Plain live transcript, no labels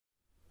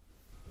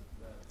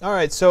All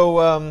right,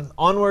 so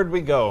onward we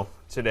go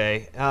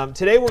today.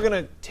 Today we're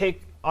going to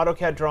take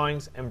AutoCAD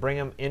drawings and bring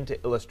them into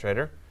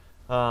Illustrator.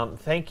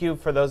 Thank you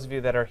for those of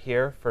you that are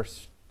here for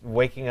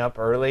waking up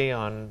early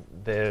on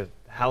the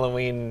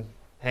Halloween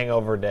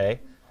hangover day,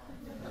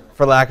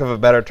 for lack of a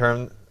better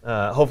term.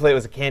 Hopefully it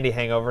was a candy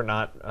hangover,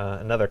 not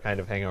another kind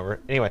of hangover.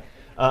 Anyway,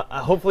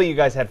 hopefully you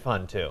guys had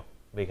fun too,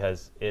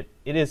 because it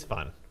is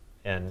fun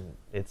and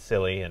it's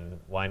silly, and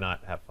why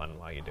not have fun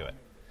while you do it?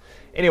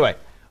 Anyway.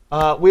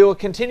 We will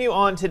continue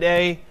on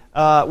today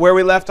where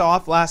we left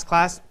off last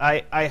class.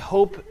 I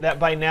hope that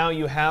by now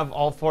you have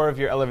all 4 of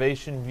your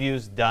elevation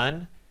views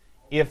done.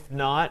 If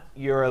not,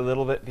 you're a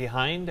little bit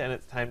behind, and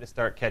it's time to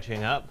start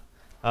catching up,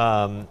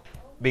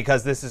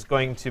 because this is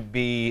going to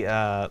be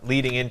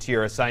leading into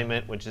your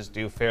assignment, which is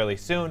due fairly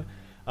soon.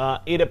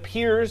 It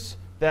appears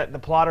that the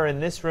plotter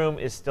in this room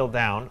is still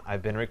down.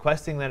 I've been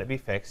requesting that it be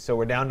fixed, so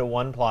we're down to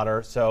 1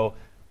 plotter, so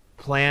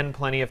plan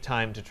plenty of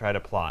time to try to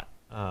plot.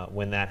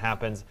 When that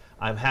happens,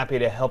 I'm happy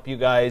to help you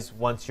guys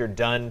once you're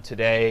done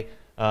today.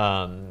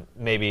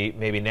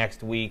 Maybe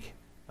next week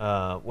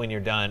when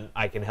you're done,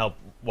 I can help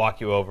walk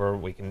you over.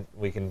 We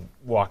can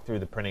walk through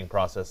the printing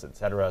process,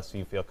 etc., so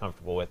you feel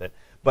comfortable with it.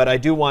 But I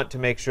do want to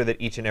make sure that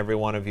each and every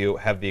one of you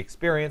have the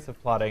experience of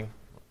plotting,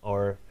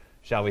 or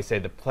shall we say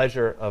the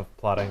pleasure of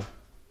plotting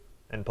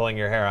and pulling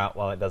your hair out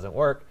while it doesn't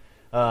work.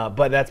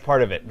 But that's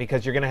part of it,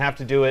 because you're going to have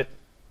to do it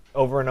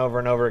over and over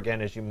and over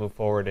again as you move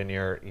forward in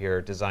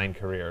your design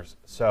careers.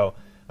 So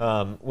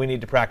we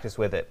need to practice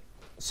with it.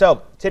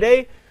 So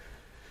today,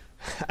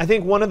 I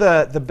think one of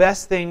the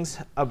best things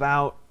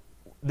about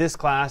this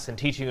class and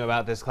teaching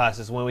about this class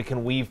is when we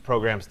can weave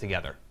programs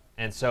together.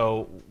 And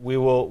so we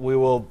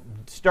will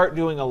start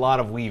doing a lot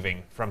of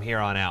weaving from here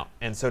on out.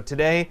 And so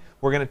today,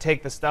 we're going to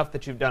take the stuff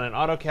that you've done in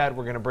AutoCAD,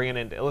 we're going to bring it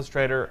into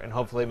Illustrator and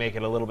hopefully make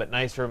it a little bit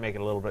nicer, make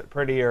it a little bit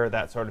prettier,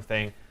 that sort of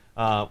thing.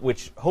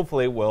 Which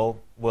hopefully will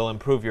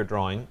improve your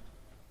drawing.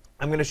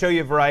 I'm going to show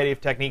you a variety of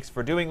techniques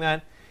for doing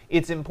that.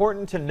 It's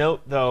important to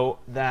note, though,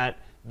 that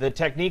the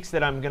techniques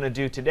that I'm going to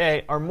do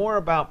today are more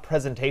about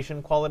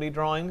presentation quality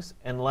drawings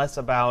and less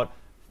about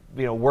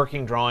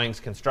working drawings,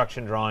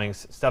 construction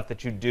drawings, stuff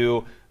that you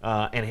do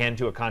and hand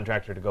to a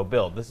contractor to go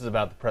build. This is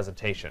about the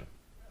presentation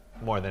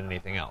more than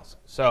anything else.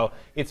 So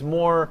it's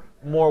more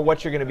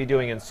what you're going to be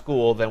doing in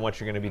school than what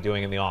you're going to be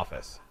doing in the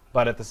office.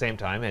 But at the same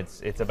time,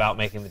 it's about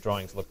making the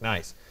drawings look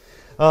nice.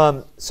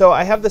 So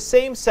I have the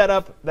same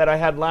setup that I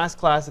had last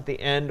class at the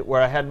end,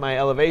 where I had my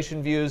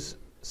elevation views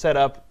set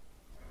up.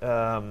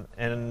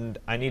 And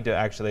I need to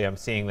actually, I'm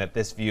seeing that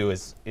this view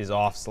is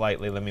off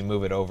slightly. Let me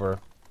move it over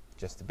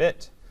just a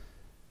bit,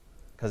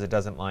 because it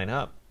doesn't line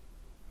up.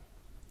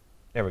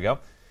 There we go.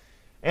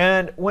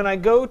 And when I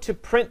go to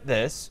print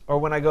this, or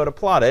when I go to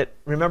plot it,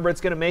 remember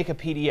it's going to make a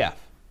PDF.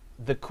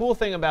 The cool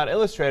thing about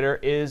Illustrator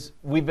is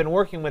we've been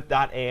working with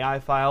 .ai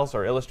files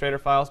or Illustrator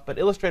files, but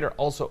Illustrator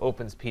also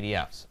opens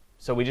PDFs.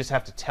 So we just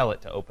have to tell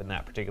it to open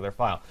that particular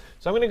file.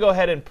 So I'm going to go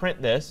ahead and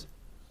print this.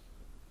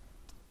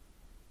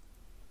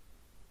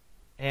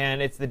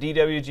 And it's the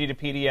DWG to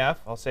PDF.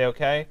 I'll say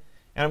OK.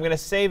 And I'm going to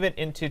save it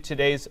into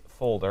today's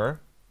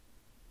folder.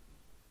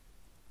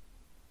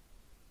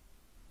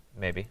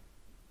 Maybe.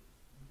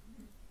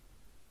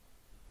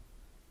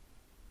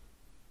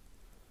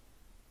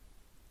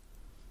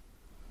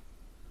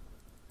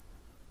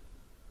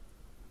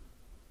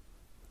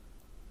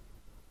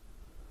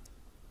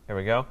 There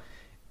we go.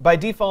 By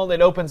default,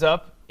 it opens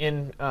up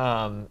in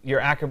your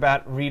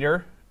Acrobat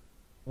reader.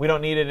 We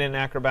don't need it in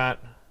Acrobat,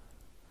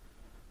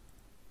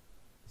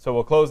 so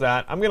we'll close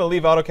that. I'm going to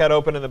leave AutoCAD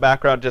open in the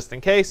background just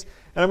in case,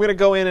 and I'm going to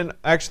go in and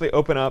actually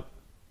open up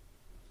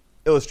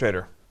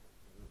Illustrator.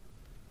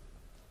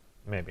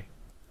 Maybe.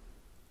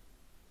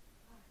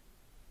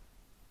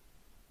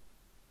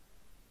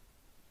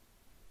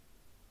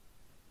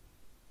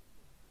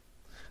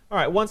 All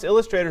right, once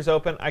Illustrator's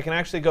open, I can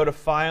actually go to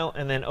File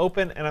and then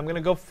Open, and I'm going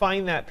to go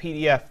find that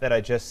PDF that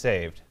I just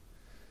saved.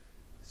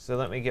 So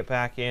let me get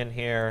back in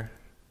here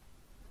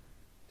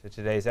to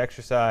today's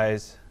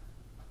exercise.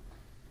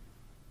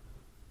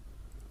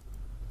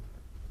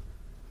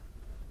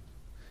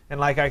 And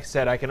like I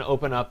said, I can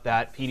open up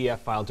that PDF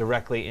file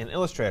directly in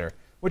Illustrator,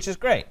 which is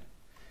great.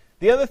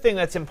 The other thing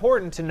that's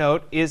important to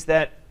note is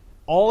that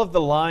all of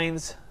the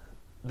lines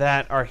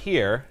that are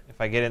here,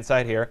 if I get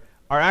inside here,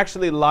 are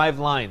actually live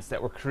lines that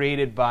were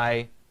created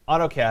by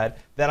AutoCAD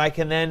that I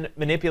can then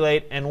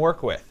manipulate and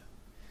work with.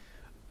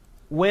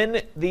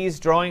 When these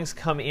drawings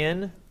come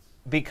in,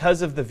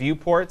 because of the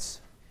viewports,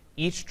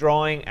 each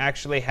drawing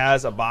actually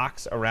has a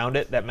box around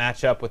it that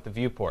match up with the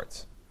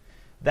viewports.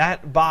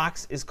 That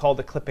box is called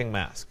a clipping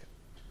mask.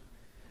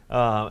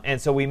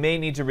 And so we may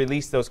need to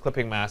release those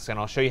clipping masks, and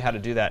I'll show you how to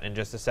do that in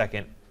just a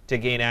second to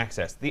gain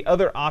access. The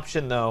other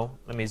option, though,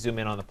 let me zoom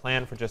in on the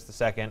plan for just a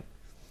second,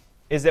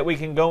 is that we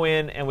can go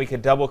in and we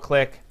can double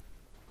click,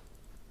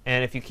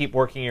 and if you keep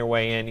working your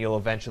way in, you'll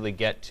eventually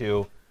get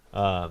to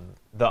the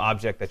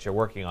object that you're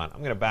working on. I'm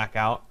going to back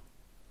out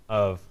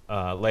of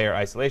layer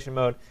isolation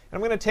mode, and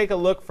I'm going to take a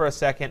look for a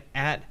second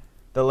at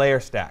the layer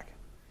stack.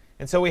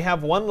 And so we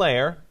have one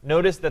layer.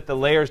 Notice that the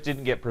layers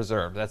didn't get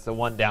preserved. That's the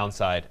one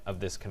downside of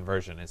this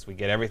conversion, is we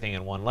get everything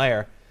in one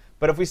layer.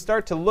 But if we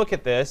start to look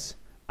at this,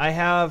 I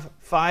have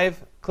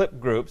 5 clip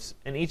groups,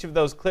 and each of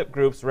those clip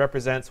groups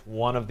represents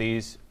one of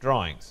these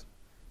drawings.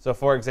 So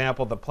for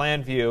example, the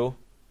plan view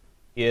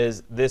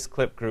is this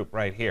clip group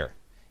right here.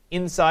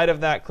 Inside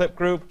of that clip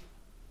group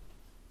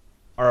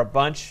are a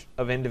bunch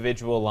of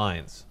individual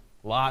lines.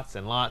 Lots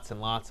and lots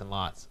and lots and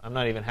lots. I'm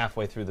not even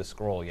halfway through the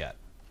scroll yet.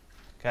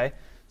 Okay?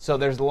 So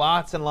there's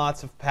lots and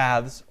lots of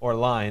paths or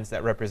lines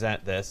that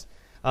represent this.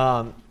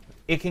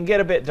 It can get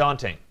a bit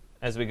daunting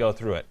as we go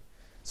through it.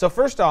 So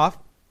first off,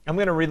 I'm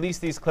going to release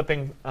these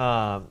clipping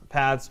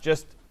paths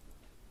just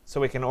so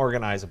we can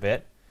organize a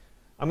bit.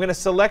 I'm going to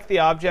select the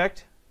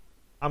object.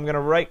 I'm going to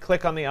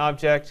right-click on the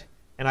object,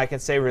 and I can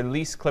say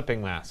Release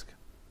Clipping Mask.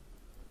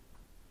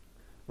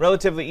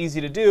 Relatively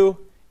easy to do,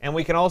 and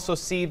we can also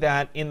see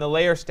that in the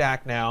layer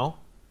stack now,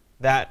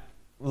 that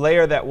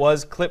layer that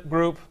was clip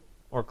group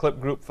or clip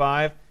group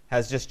 5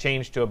 has just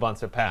changed to a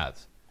bunch of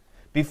paths.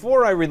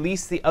 Before I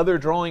release the other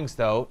drawings,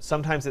 though,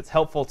 sometimes it's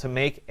helpful to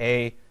make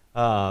a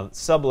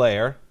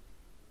sublayer.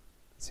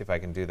 Let's see if I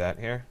can do that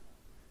here.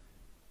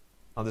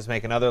 I'll just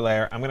make another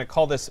layer. I'm going to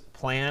call this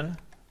Plan,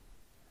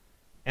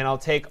 and I'll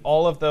take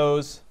all of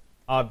those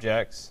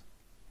objects.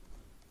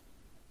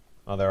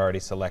 Oh, they're already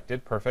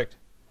selected. Perfect.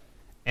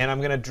 And I'm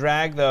going to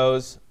drag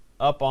those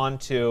up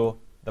onto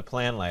the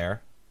Plan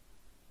layer,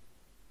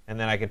 and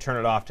then I can turn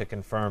it off to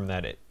confirm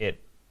that it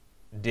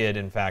did,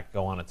 in fact,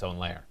 go on its own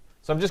layer.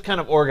 So I'm just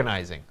kind of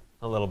organizing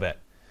a little bit.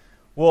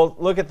 We'll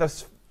look at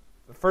this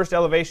first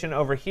elevation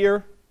over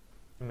here.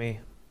 Let me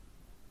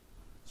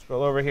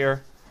scroll over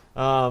here.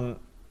 Let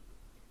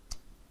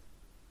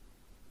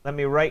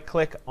me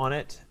right-click on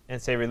it and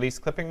say Release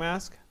Clipping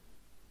Mask.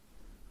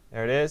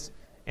 There it is.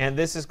 And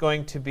this is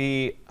going to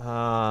be,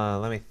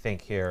 let me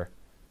think here.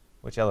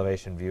 Which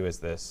elevation view is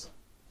this?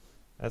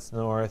 That's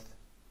north.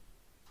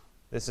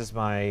 This is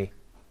my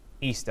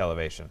east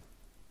elevation.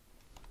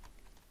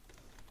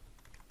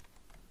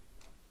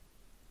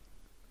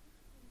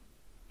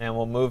 And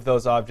we'll move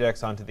those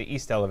objects onto the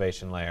east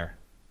elevation layer.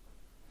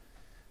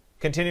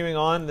 Continuing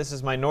on, this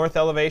is my north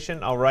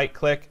elevation. I'll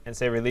right-click and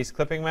say Release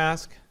Clipping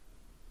Mask.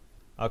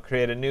 I'll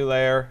create a new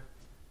layer,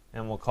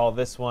 and we'll call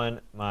this one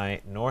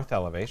my north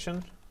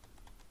elevation.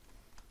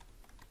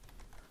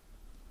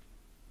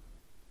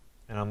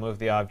 And I'll move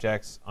the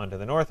objects onto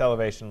the north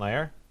elevation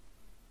layer.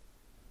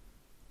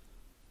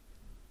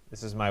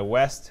 This is my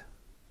west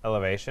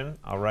elevation.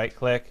 I'll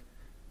right-click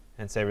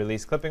and say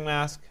Release Clipping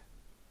Mask.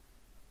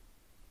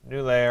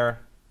 New layer.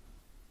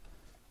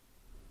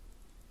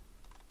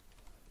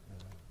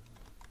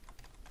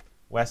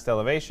 West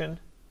elevation.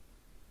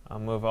 I'll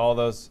move all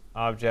those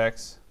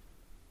objects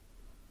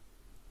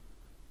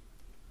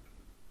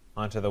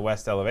onto the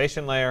west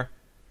elevation layer.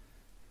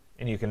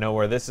 And you can know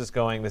where this is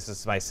going. This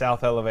is my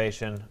south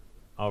elevation.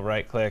 I'll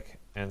right-click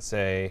and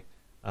say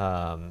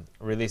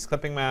Release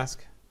Clipping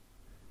Mask.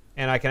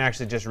 And I can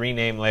actually just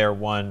rename layer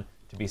 1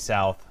 to be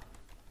south,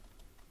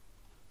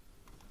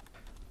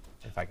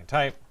 if I can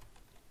type.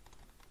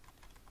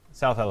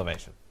 South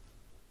elevation.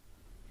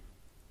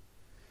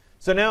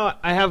 So now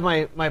I have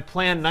my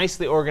plan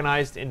nicely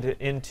organized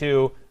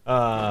into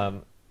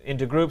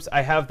groups.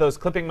 I have those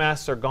clipping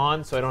masks are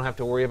gone, so I don't have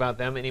to worry about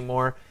them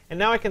anymore. And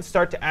now I can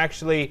start to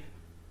actually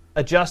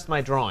adjust my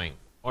drawing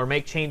or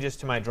make changes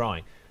to my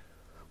drawing.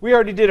 We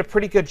already did a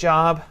pretty good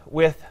job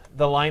with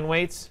the line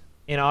weights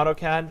in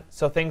AutoCAD,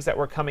 so things that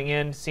were coming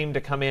in seem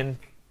to come in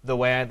the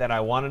way that I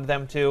wanted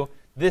them to.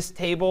 This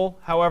table,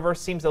 however,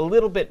 seems a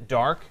little bit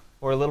dark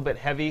or a little bit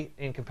heavy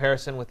in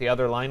comparison with the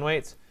other line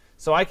weights.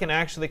 So I can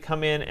actually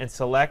come in and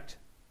select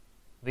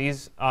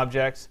these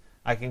objects.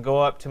 I can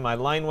go up to my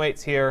line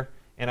weights here,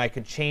 and I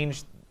could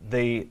change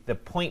the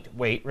point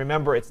weight.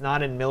 Remember, it's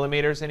not in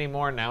millimeters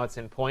anymore. Now it's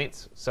in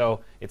points,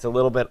 so it's a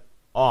little bit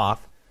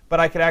off. But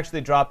I could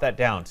actually drop that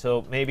down.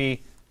 So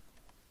maybe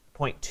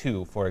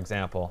 0.2, for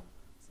example.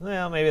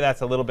 Well, maybe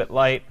that's a little bit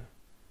light.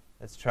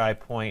 Let's try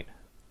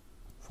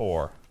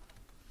 0.4.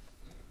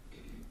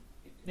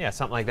 Yeah,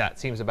 something like that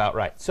seems about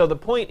right. So the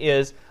point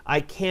is, I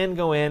can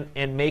go in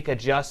and make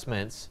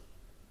adjustments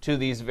to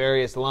these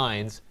various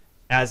lines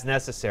as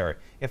necessary.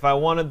 If I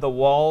wanted the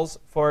walls,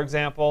 for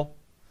example,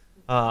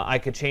 I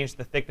could change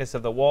the thickness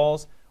of the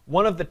walls.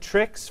 One of the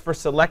tricks for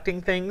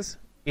selecting things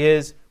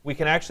is we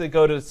can actually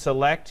go to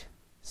Select,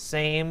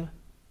 Same,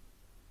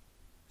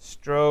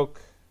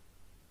 Stroke,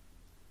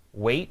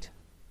 Weight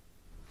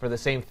for the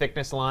same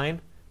thickness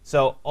line.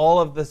 So all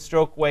of the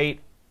stroke weight,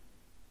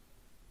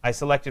 I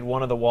selected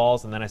one of the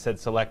walls, and then I said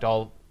select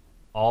all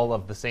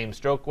of the same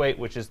stroke weight,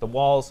 which is the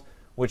walls,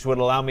 which would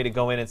allow me to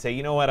go in and say,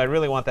 you know what, I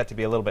really want that to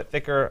be a little bit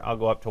thicker. I'll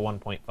go up to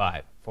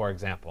 1.5, for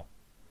example.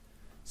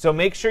 So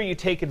make sure you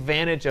take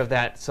advantage of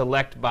that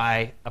select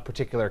by a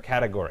particular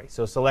category.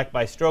 So select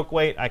by stroke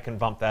weight, I can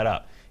bump that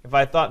up. If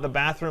I thought the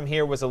bathroom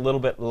here was a little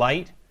bit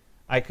light,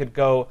 I could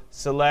go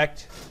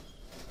select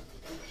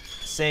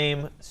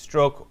same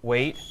stroke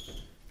weight,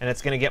 and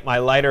it's going to get my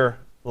lighter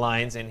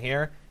lines in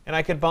here. and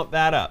I could bump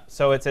that up.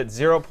 So it's at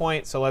 0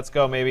 point, so let's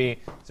go maybe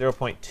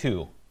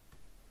 0.2,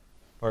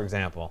 for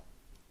example.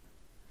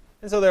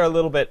 And so they're a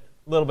little bit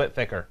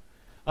thicker.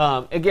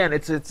 Again,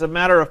 it's a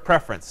matter of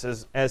preference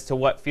as to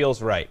what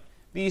feels right.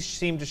 These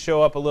seem to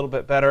show up a little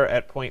bit better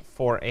at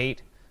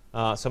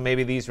 0.48, so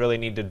maybe these really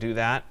need to do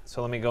that.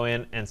 So let me go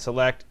in and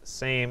select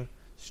same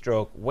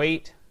stroke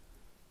weight,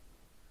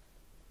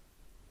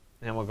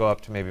 and we'll go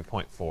up to maybe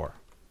 0.4.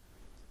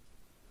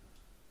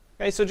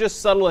 Okay, so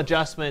just subtle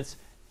adjustments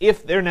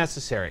if they're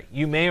necessary.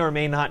 You may or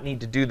may not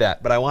need to do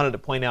that, but I wanted to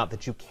point out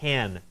that you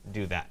can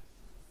do that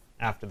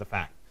after the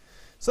fact.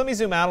 So let me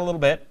zoom out a little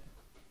bit.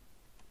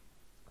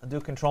 I'll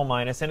do Control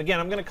minus, and again,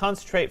 I'm going to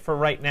concentrate for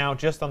right now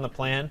just on the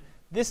plan.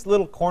 This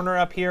little corner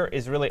up here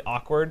is really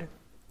awkward.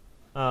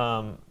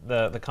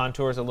 The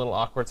contour is a little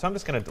awkward, so I'm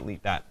just going to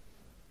delete that.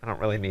 I don't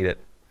really need it.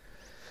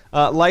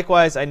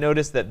 Likewise, I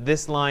noticed that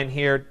this line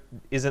here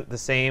isn't the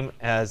same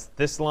as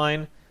this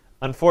line.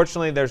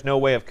 Unfortunately, there's no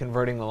way of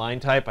converting the line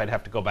type. I'd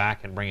have to go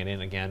back and bring it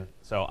in again,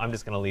 so I'm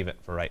just going to leave it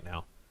for right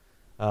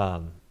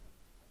now.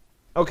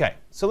 OK,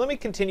 so let me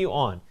continue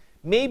on.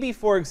 Maybe,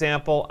 for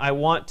example, I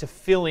want to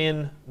fill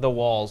in the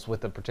walls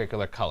with a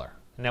particular color.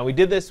 Now, we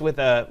did this with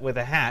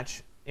a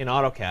hatch in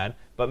AutoCAD,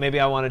 but maybe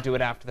I want to do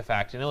it after the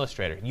fact in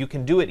Illustrator. You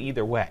can do it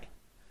either way.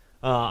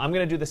 I'm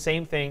going to do the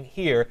same thing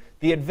here.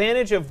 The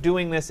advantage of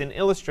doing this in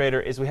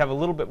Illustrator is we have a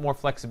little bit more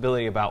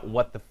flexibility about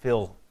what the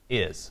fill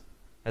is.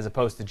 As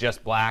opposed to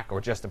just black or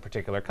just a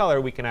particular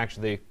color, we can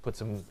actually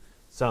put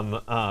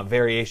some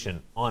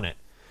variation on it.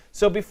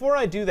 So before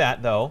I do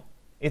that, though,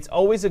 it's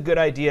always a good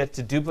idea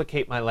to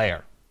duplicate my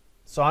layer.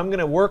 So I'm going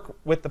to work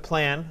with the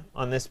plan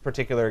on this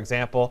particular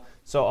example.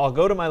 So I'll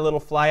go to my little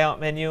flyout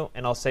menu,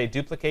 and I'll say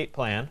Duplicate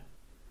Plan.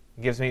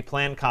 It gives me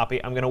Plan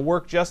Copy. I'm going to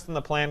work just in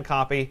the Plan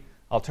Copy.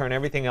 I'll turn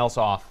everything else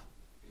off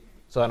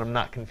so that I'm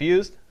not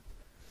confused.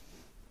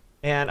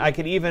 And I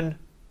could even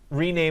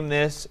rename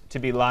this to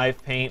be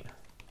Live Paint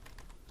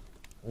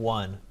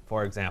 1,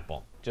 for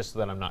example, just so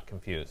that I'm not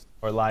confused.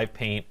 Or Live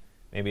Paint,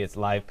 maybe it's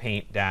Live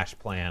Paint dash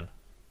Plan.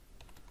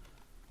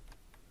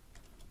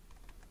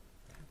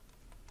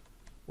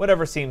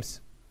 Whatever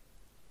seems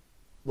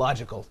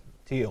logical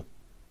to you.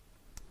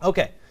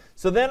 OK,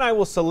 so then I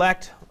will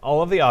select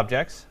all of the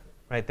objects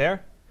right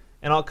there.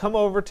 And I'll come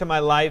over to my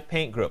Live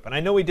Paint group. And I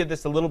know we did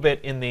this a little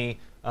bit in the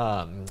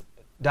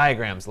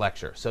diagrams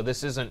lecture, so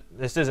this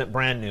isn't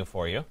brand new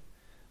for you.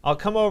 I'll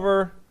come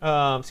over,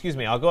 I'll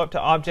go up to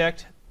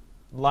Object,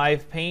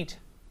 Live Paint,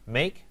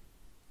 Make.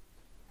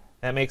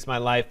 That makes my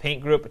Live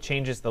Paint group. It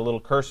changes the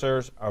little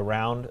cursors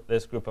around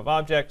this group of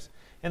objects.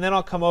 And then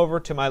I'll come over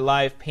to my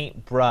Live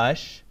Paint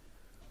Brush,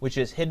 which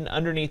is hidden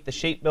underneath the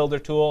Shape Builder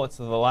tool. It's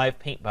the Live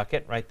Paint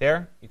bucket right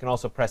there. You can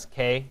also press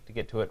K to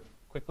get to it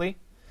quickly.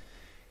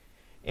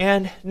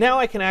 And now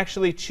I can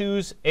actually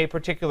choose a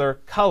particular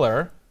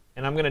color,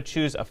 and I'm going to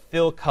choose a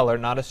fill color,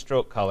 not a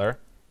stroke color,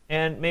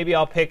 and maybe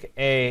I'll pick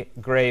a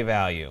gray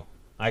value.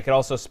 I could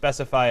also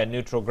specify a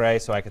neutral gray,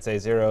 so I could say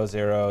 0,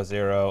 0,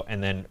 0,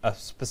 and then a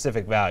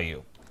specific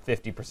value,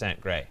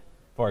 50% gray,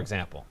 for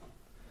example.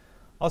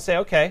 I'll say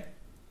OK.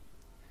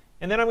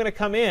 And then I'm going to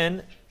come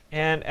in,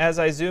 and as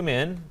I zoom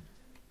in,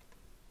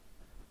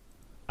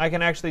 I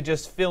can actually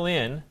just fill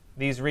in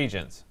these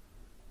regions.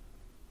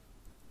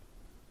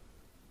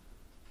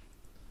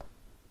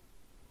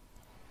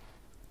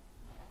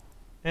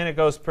 And it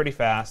goes pretty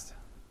fast.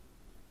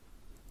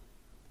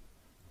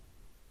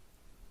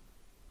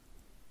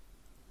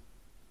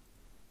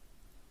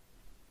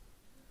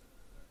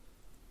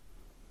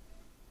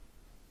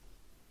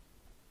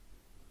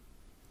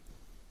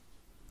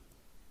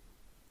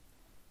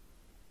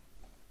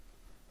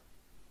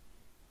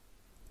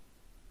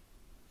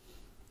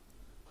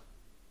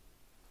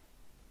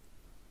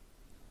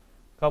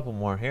 Couple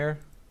more here.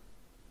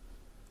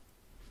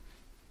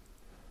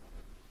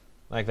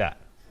 Like that.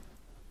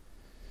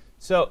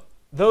 So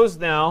those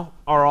now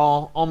are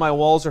all my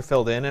walls are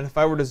filled in. And if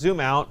I were to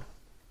zoom out,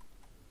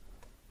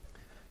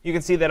 you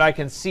can see that I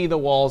can see the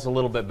walls a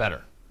little bit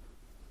better.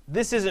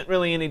 This isn't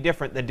really any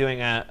different than doing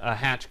a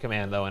hatch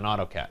command, though, in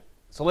AutoCAD.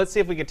 So let's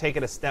see if we could take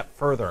it a step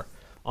further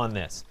on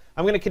this.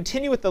 I'm going to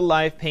continue with the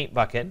Live Paint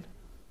bucket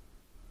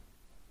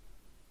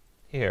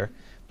here.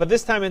 But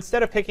this time,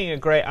 instead of picking a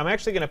gray, I'm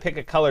actually going to pick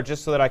a color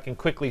just so that I can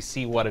quickly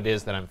see what it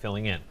is that I'm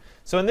filling in.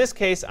 So in this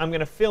case, I'm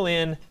going to fill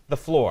in the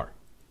floor.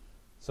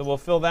 So we'll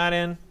fill that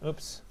in.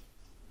 Oops,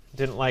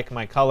 didn't like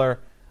my color.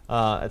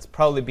 It's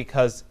probably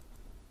because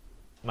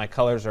my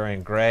colors are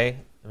in gray.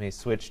 Let me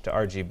switch to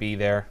RGB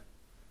there.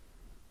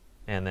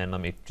 And then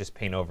let me just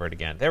paint over it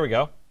again. There we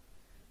go.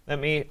 Let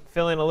me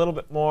fill in a little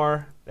bit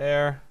more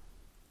there,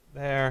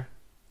 there,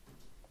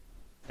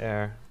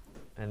 there,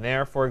 and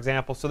there, for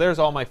example. So there's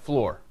all my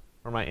floor,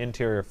 or my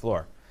interior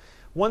floor.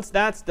 Once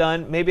that's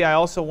done, maybe I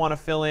also want to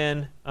fill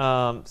in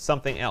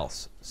something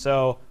else.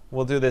 So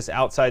we'll do this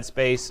outside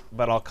space,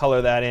 but I'll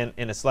color that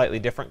in a slightly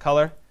different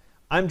color.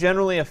 I'm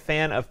generally a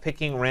fan of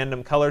picking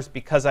random colors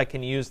because I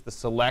can use the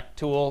Select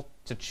tool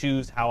to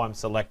choose how I'm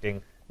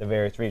selecting the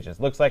various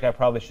regions. Looks like I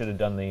probably should have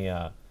done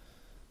the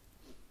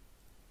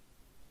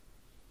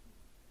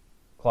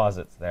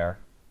closets there.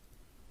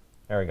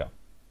 There we go.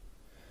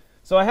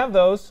 So I have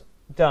those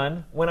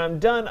done. When I'm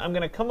done, I'm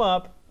going to come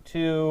up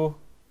to,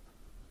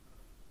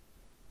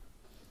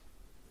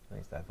 at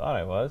least I thought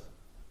I was.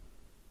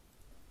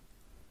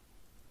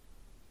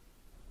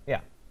 Yeah,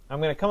 I'm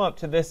going to come up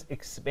to this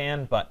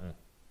expand button.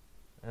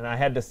 And I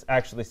had to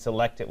actually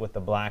select it with the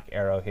black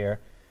arrow here.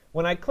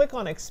 When I click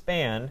on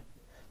expand,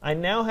 I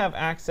now have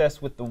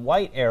access with the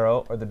white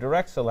arrow or the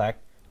direct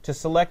select to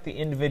select the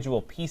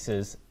individual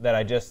pieces that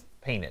I just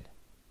painted.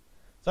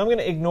 So I'm going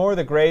to ignore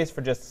the grays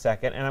for just a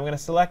second, and I'm going to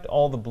select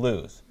all the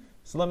blues.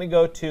 So let me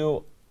go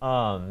to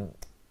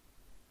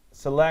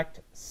select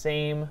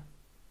same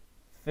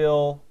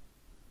fill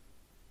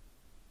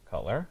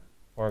color,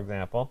 for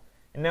example.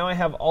 And now I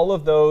have all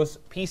of those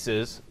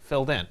pieces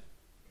filled in.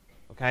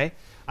 Okay?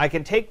 I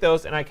can take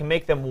those and I can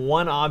make them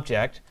one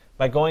object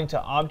by going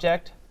to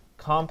Object,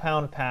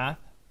 Compound Path,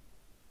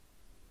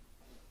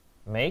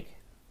 Make.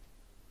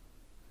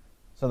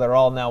 So they're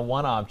all now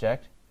one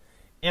object.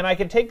 And I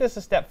can take this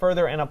a step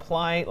further and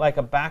apply like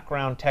a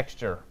background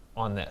texture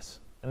on this.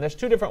 And there's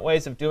two different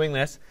ways of doing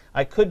this.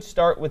 I could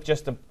start with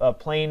just a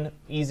plain,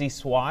 easy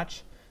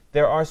swatch.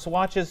 There are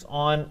swatches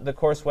on the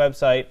course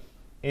website.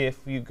 If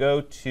you go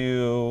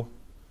to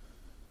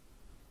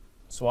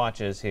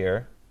swatches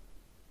here,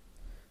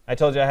 I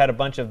told you I had a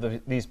bunch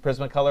of these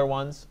Prismacolor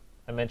ones.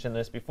 I mentioned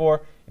this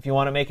before. If you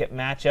want to make it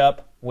match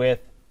up with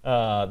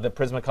the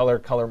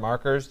Prismacolor color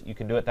markers, you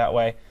can do it that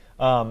way.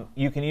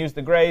 You can use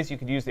the grays. You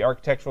could use the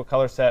architectural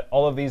color set.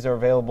 All of these are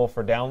available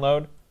for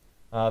download.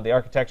 The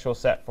architectural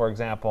set, for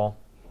example,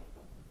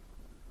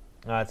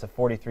 it's a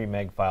 43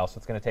 meg file, so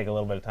it's going to take a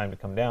little bit of time to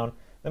come down.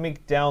 Let me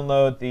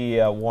download the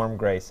warm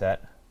gray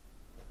set.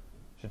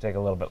 Should take a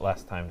little bit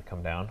less time to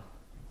come down.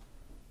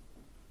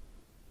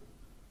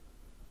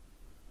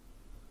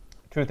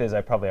 Truth is,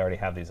 I probably already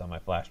have these on my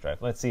flash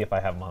drive. Let's see if I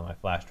have them on my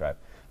flash drive.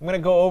 I'm going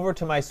to go over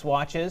to my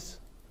swatches.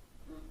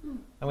 I'm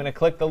going to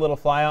click the little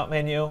flyout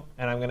menu,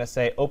 and I'm going to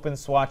say Open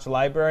Swatch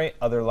Library,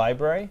 Other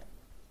Library.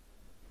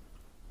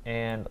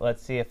 And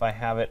let's see if I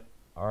have it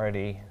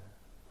already.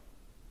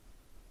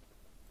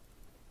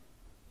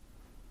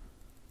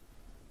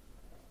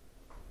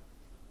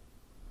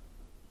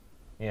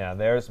 Yeah,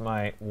 there's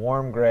my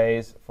warm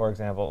grays, for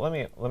example. Let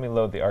me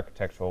load the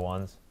architectural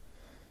ones.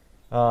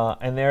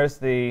 And there's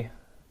the.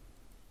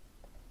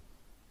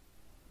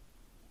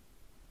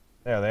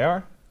 There they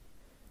are.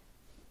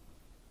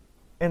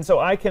 And so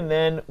I can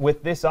then,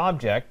 with this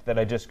object that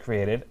I just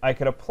created, I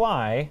could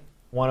apply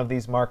one of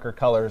these marker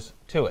colors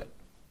to it,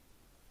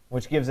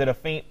 which gives it a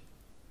faint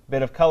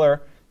bit of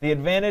color. The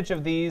advantage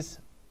of these,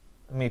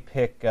 let me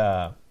pick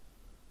the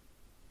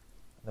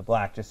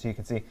black just so you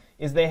can see,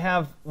 is they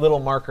have little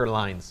marker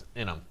lines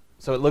in them.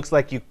 So it looks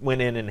like you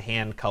went in and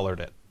hand colored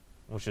it,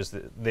 which is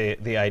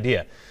the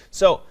idea.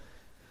 So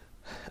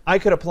I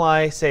could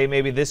apply, say,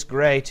 maybe this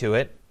gray to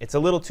it. It's a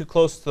little too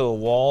close to the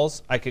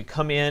walls. I could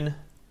come in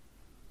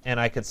and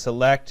I could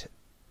select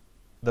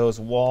those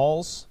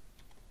walls.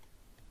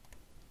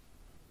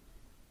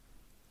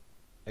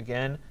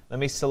 Again, let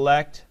me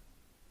select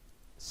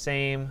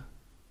same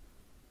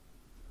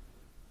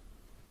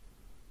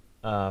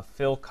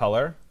fill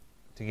color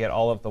to get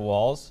all of the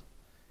walls.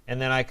 And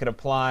then I could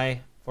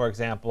apply, for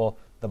example,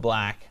 the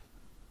black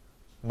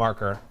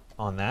marker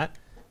on that.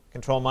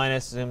 Control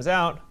minus zooms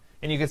out.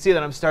 And you can see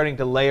that I'm starting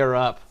to layer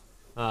up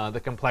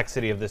the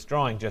complexity of this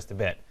drawing just a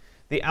bit.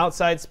 The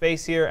outside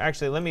space here,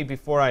 actually, let me,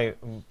 before I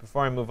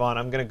move on,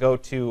 I'm going to go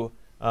to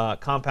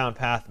Compound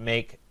Path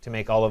Make to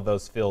make all of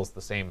those fills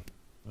the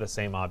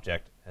same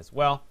object as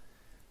well.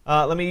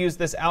 Let me use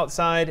this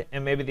outside,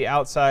 and maybe the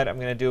outside I'm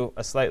going to do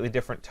a slightly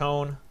different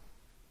tone.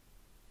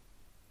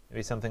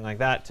 Maybe something like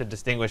that to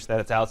distinguish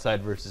that it's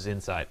outside versus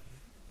inside.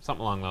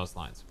 Something along those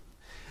lines.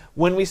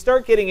 When we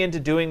start getting into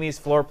doing these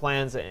floor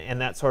plans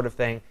and that sort of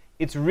thing,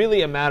 it's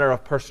really a matter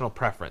of personal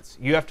preference.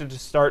 You have to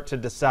just start to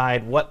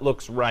decide what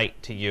looks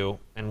right to you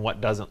and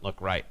what doesn't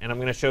look right. And I'm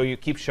going to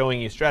keep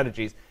showing you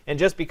strategies. And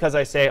just because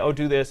I say, oh,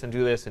 do this and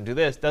do this and do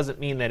this, doesn't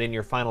mean that in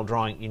your final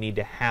drawing you need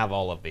to have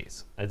all of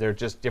these. They're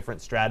just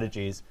different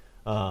strategies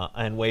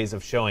and ways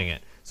of showing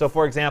it. So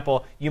for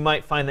example, you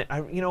might find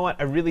that, you know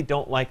what, I really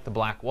don't like the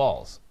black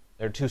walls.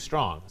 They're too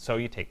strong, so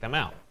you take them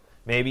out.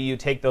 Maybe you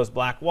take those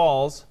black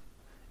walls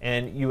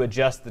and you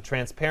adjust the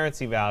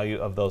transparency value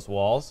of those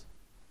walls.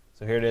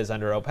 So here it is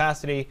under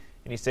opacity,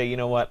 and you say, you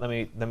know what, let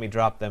me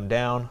drop them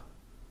down.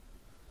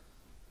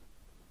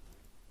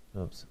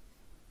 Oops.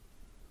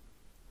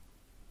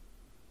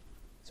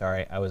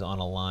 Sorry, I was on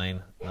a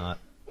line, not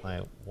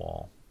my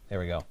wall. There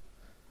we go.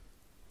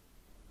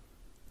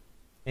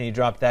 And you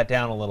drop that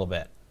down a little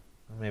bit.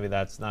 Maybe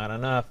that's not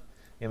enough.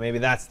 You know, maybe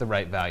that's the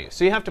right value.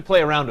 So you have to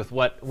play around with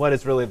what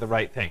is really the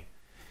right thing.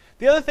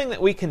 The other thing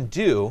that we can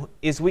do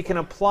is we can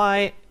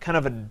apply kind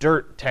of a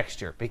dirt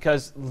texture,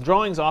 because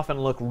drawings often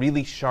look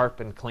really sharp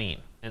and clean.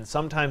 And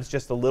sometimes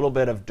just a little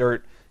bit of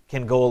dirt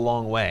can go a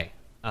long way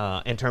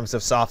in terms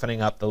of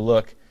softening up the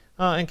look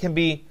and can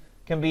be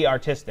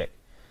artistic.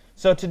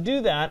 So to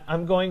do that,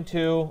 I'm going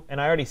to,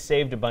 and I already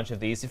saved a bunch of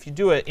these. If you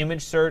do an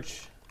image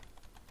search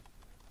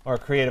or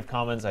Creative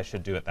Commons, I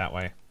should do it that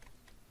way.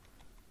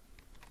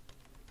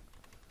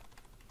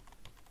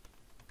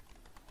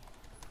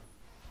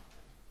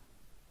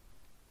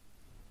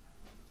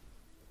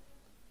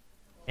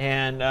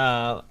 And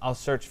I'll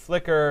search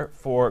Flickr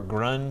for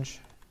grunge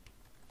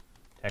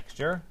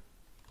texture.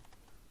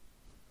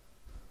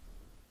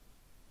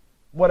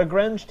 What a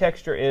grunge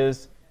texture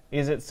is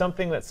it's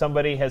something that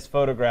somebody has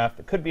photographed.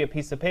 It could be a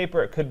piece of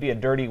paper, it could be a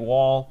dirty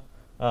wall,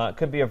 it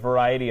could be a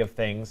variety of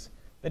things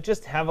that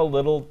just have a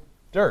little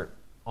dirt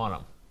on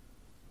them,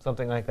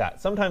 something like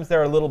that. Sometimes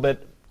they're a little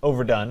bit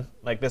overdone,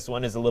 like this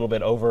one is a little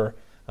bit over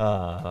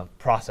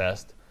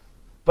processed,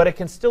 but it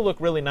can still look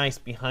really nice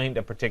behind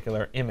a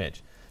particular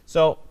image.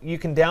 So you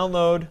can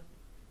download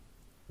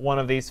one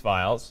of these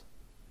files.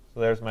 So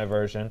there's my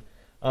version.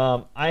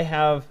 I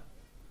have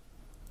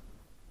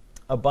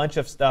a bunch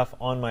of stuff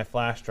on my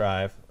flash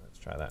drive. Let's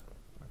try that one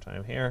more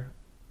time here.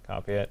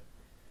 Copy it.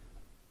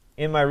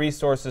 In my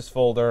resources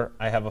folder,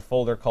 I have a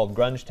folder called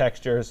grunge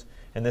textures,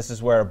 and this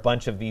is where a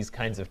bunch of these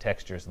kinds of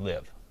textures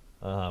live.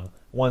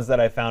 Ones that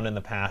I found in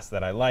the past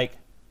that I like.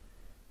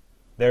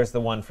 There's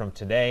the one from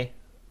today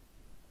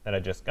that I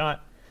just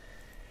got.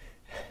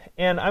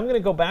 And I'm going to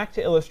go back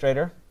to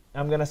Illustrator.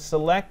 I'm going to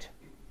select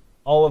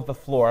all of the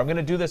floor. I'm going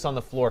to do this on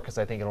the floor because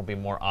I think it'll be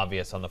more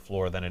obvious on the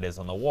floor than it is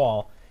on the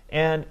wall.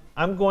 And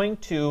I'm going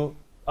to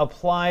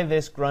apply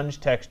this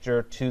grunge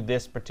texture to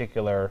this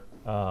particular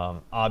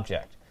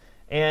object.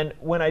 And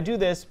when I do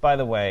this, by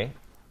the way,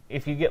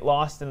 if you get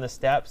lost in the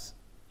steps,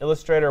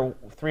 Illustrator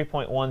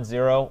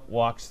 3.10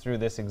 walks through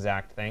this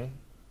exact thing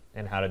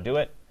and how to do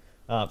it.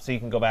 So you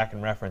can go back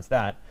and reference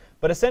that.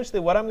 But essentially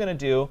what I'm going to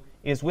do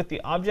is with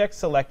the object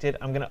selected,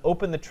 I'm going to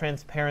open the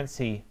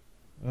transparency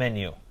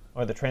menu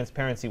or the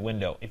transparency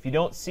window. If you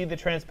don't see the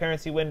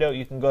transparency window,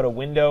 you can go to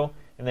Window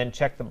and then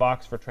check the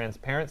box for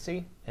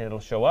transparency, and it'll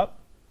show up.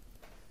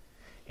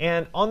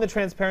 And on the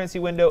transparency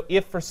window,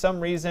 if for some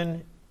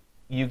reason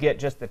you get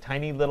just a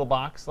tiny little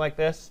box like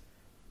this,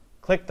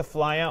 click the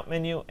flyout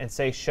menu and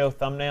say Show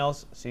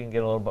Thumbnails so you can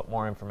get a little bit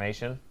more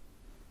information.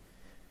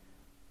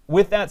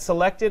 With that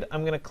selected,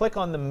 I'm going to click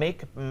on the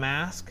Make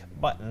Mask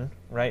button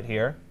right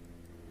here.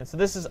 And so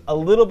this is a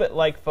little bit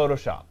like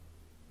Photoshop,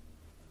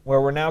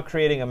 where we're now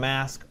creating a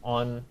mask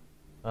on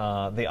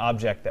the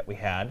object that we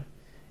had.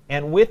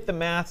 And with the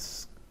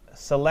mask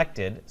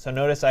selected, so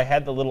notice I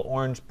had the little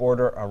orange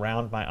border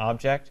around my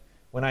object.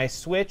 When I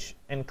switch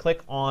and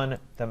click on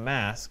the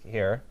mask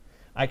here,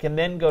 I can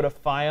then go to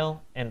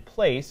File and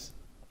Place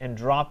and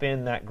drop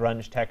in that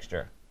grunge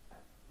texture.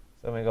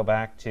 So let me go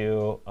back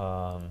to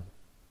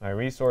my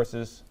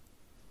resources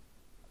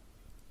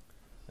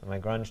and my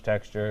grunge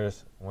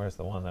textures. Where's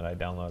the one that I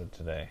downloaded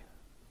today?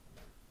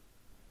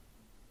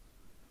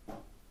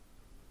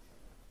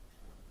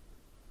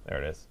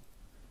 There it is.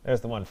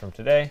 There's the one from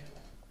today.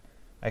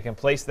 I can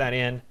place that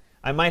in.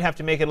 I might have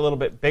to make it a little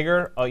bit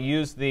bigger. I'll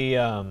use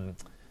the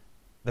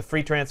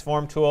free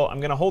transform tool. I'm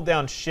going to hold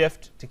down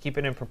Shift to keep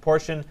it in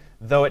proportion,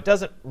 though it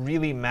doesn't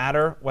really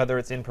matter whether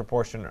it's in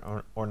proportion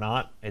or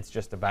not. It's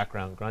just a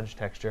background grunge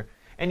texture.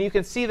 And you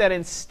can see that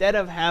instead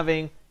of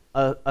having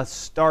a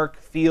stark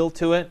feel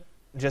to it,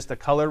 just a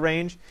color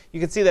range, you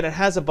can see that it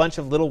has a bunch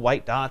of little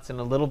white dots and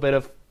a little bit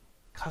of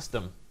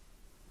custom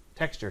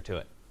texture to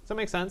it. Does that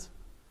make sense?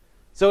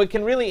 So it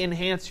can really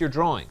enhance your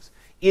drawings.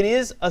 It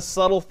is a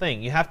subtle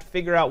thing. You have to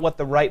figure out what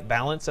the right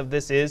balance of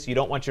this is. You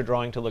don't want your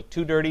drawing to look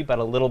too dirty, but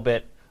a little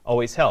bit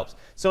always helps.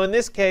 So in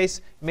this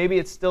case, maybe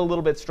it's still a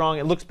little bit strong.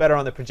 It looks better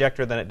on the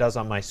projector than it does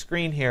on my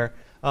screen here.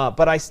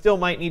 But I still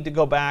might need to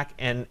go back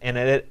and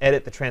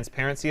edit the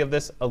transparency of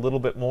this a little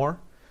bit more.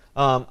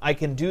 I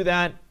can do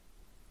that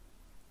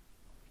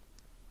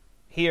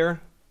here.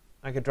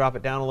 I could drop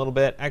it down a little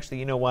bit. Actually,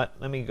 you know what?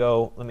 Let me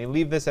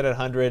leave this at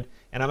 100,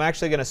 and I'm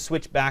actually going to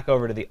switch back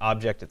over to the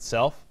object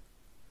itself.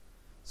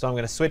 So I'm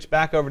going to switch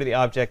back over to the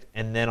object,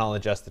 and then I'll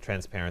adjust the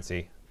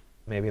transparency,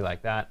 maybe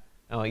like that.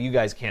 Oh, you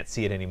guys can't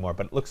see it anymore,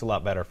 but it looks a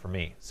lot better for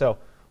me. So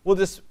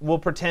we'll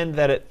pretend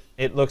that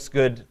it looks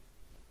good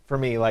for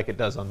me like it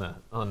does on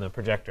the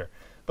projector.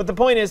 But the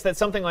point is that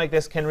something like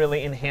this can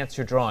really enhance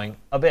your drawing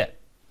a bit.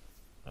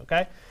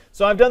 Okay?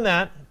 So I've done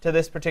that to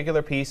this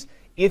particular piece.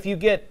 If you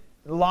get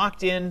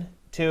locked in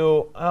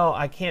to, oh,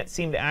 I can't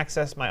seem to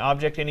access my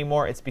object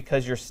anymore, it's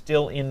because you're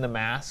still in the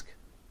mask.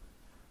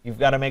 You've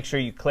got to make sure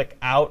you click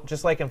out.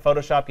 Just like in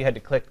Photoshop, you had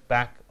to click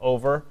back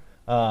over.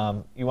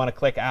 You want to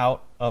click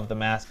out of the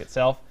mask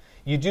itself.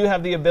 You do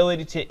have the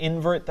ability to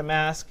invert the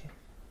mask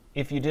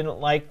if you didn't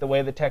like the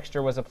way the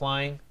texture was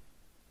applying.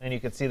 And you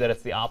can see that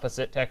it's the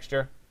opposite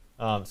texture.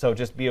 So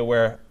just be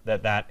aware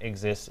that that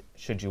exists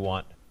should you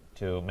want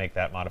to make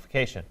that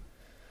modification.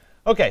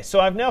 OK, so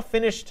I've now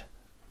finished,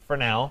 for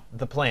now,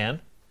 the plan.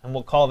 And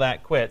we'll call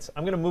that quits.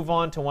 I'm going to move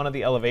on to one of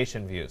the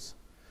elevation views.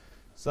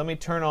 So let me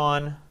turn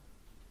on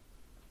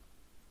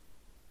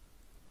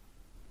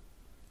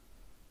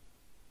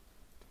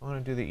I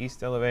want to do the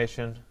east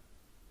elevation.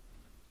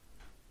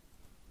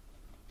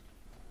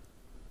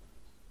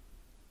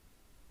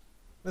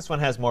 This one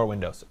has more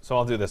windows, so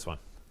I'll do this one.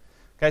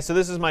 Okay, so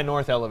this is my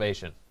north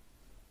elevation.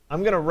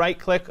 I'm going to right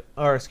click,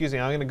 or excuse me,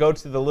 I'm going to go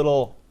to the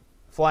little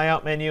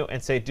flyout menu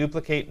and say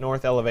duplicate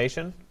north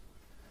elevation.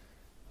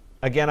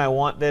 Again, I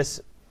want this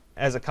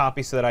as a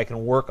copy so that I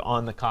can work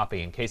on the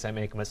copy in case I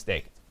make a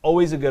mistake. It's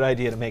always a good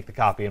idea to make the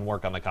copy and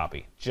work on the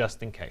copy,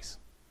 just in case.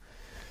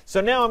 So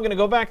now I'm going to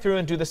go back through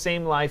and do the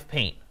same live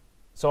paint.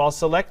 So I'll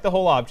select the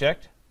whole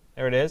object.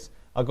 There it is.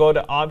 I'll go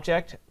to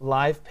Object,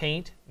 Live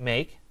Paint,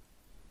 Make.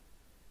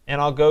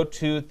 And I'll go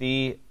to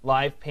the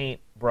Live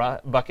Paint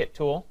Bucket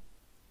tool.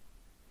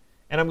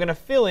 And I'm going to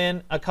fill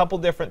in a couple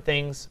different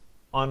things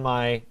on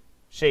my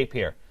shape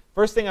here.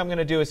 First thing I'm going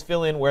to do is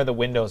fill in where the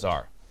windows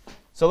are.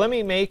 So let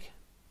me make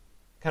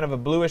kind of a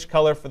bluish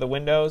color for the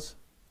windows.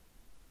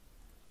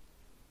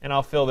 And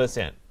I'll fill this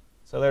in.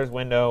 So there's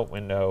window,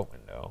 window,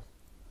 window.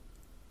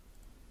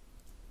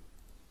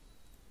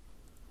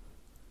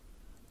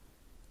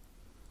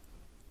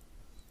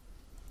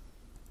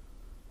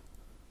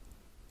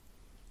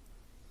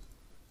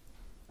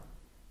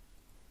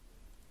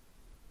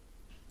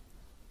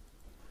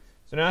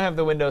 So now I have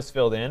the windows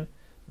filled in.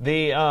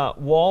 The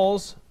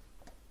walls,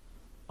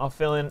 I'll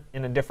fill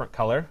in a different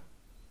color.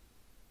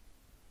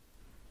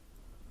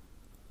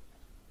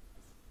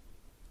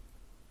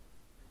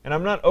 And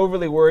I'm not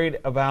overly worried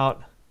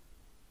about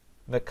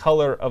the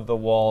color of the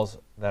walls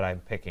that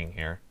I'm picking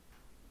here.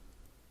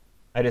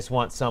 I just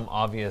want some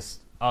obvious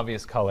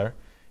color.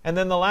 And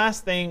then the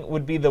last thing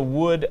would be the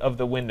wood of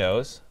the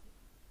windows.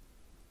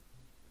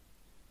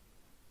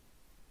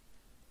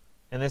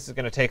 And this is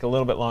going to take a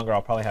little bit longer.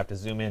 I'll probably have to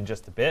zoom in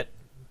just a bit.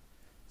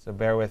 So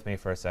bear with me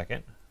for a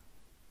second.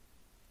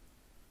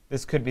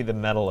 This could be the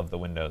metal of the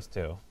windows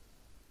too.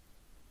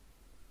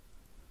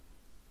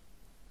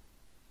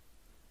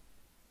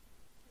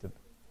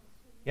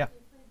 Yeah.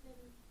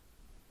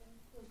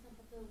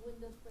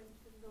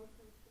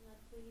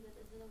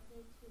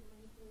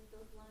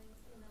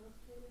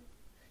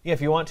 Yeah, if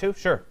you want to,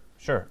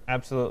 sure,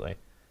 absolutely.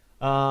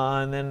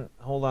 And then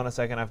hold on a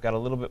second. I've got a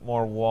little bit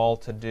more wall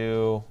to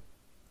do.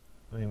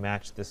 Let me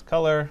match this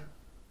color.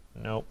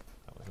 Nope,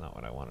 that was not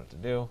what I wanted to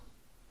do.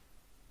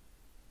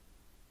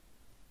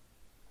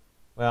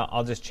 Well,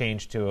 I'll just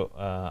change to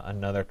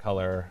another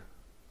color.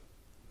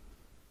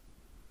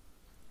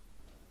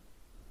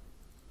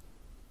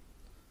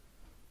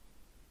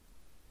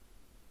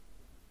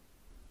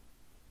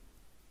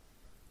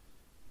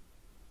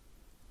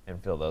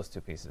 And fill those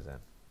two pieces in.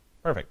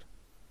 Perfect.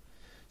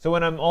 So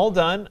when I'm all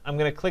done, I'm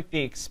going to click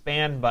the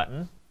Expand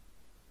button.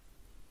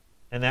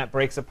 And that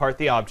breaks apart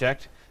the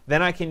object.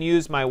 Then I can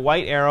use my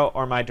white arrow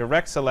or my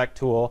Direct Select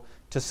tool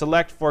to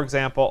select, for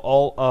example,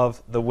 all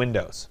of the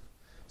windows.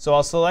 So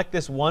I'll select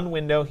this one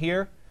window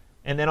here,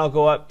 and then I'll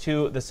go up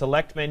to the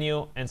Select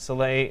menu and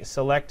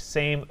select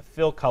Same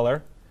Fill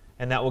Color,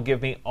 and that will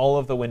give me all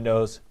of the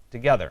windows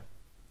together.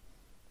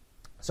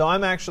 So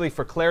I'm actually,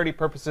 for clarity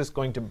purposes,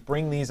 going to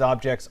bring these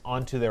objects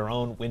onto their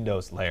own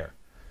Windows layer.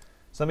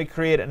 So let me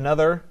create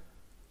another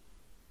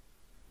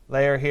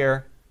layer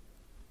here.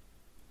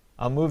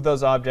 I'll move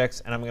those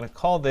objects, and I'm going to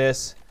call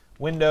this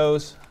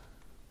Windows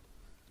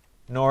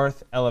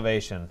North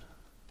Elevation.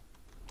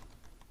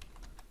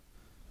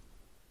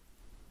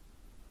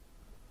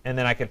 And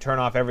then I can turn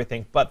off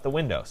everything but the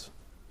windows.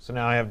 So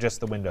now I have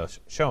just the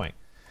windows showing.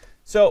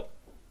 So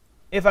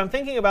if I'm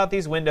thinking about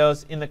these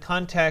windows in the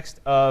context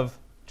of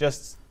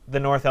just the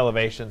north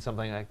elevation,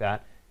 something like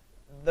that,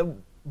 the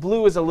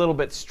blue is a little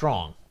bit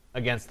strong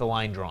against the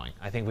line drawing.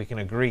 I think we can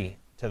agree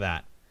to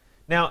that.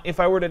 Now, if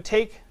I were to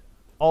take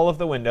all of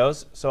the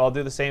windows, so I'll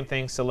do the same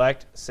thing,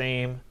 select,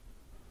 same,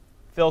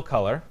 fill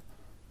color,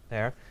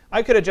 there.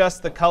 I could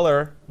adjust the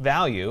color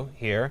value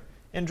here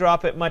and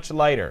drop it much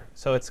lighter,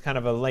 so it's kind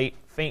of a light,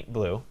 faint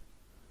blue.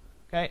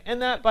 Okay,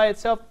 and that by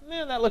itself,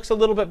 that looks a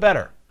little bit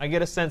better. I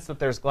get a sense that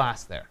there's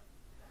glass there.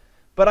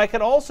 But I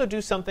could also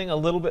do something a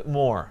little bit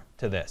more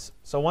to this.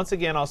 So once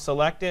again, I'll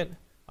select it.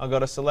 I'll go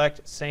to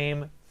Select,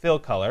 Same, Fill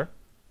Color.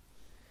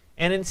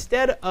 And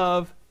instead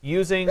of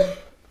using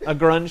a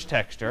grunge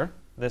texture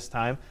this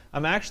time,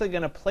 I'm actually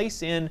going to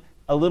place in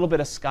a little bit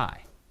of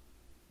sky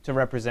to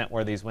represent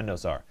where these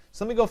windows are.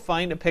 So let me go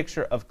find a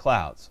picture of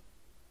clouds.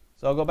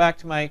 So I'll go back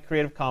to my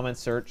Creative Commons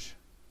search.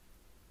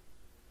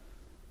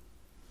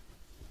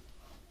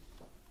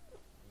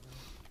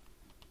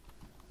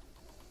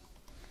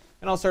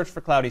 And I'll search for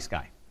cloudy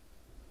sky.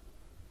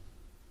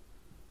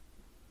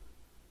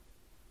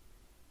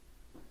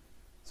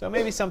 So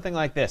maybe something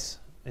like this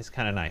is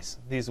kind of nice,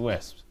 these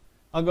wisps.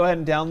 I'll go ahead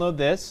and download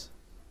this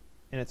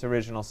in its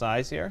original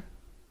size here.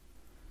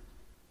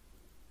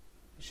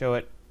 Show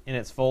it in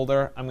its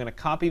folder. I'm going to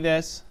copy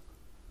this.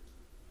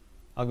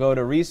 I'll go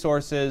to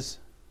Resources.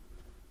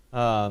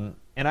 And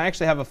I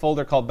actually have a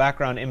folder called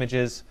Background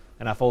Images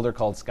and a folder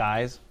called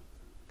Skies,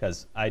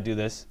 because I do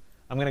this.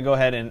 I'm going to go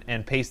ahead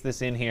and paste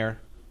this in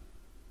here.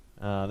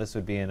 This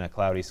would be in a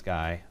cloudy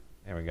sky.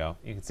 There we go.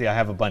 You can see I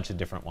have a bunch of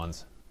different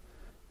ones.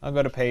 I'll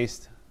go to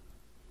Paste.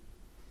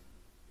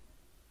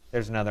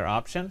 There's another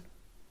option.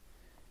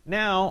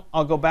 Now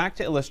I'll go back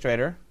to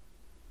Illustrator,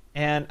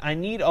 and I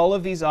need all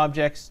of these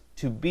objects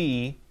to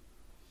be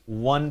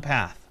one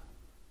path.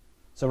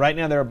 So right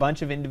now there are a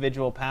bunch of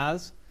individual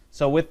paths.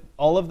 So with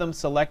all of them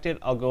selected,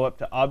 I'll go up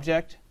to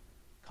Object,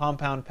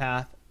 Compound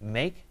Path,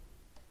 Make,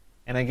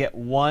 and I get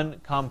one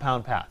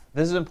compound path.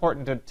 This is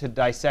important to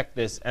dissect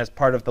this as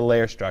part of the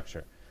layer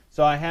structure.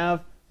 So I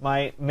have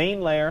my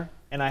main layer,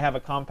 and I have a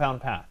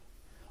compound path.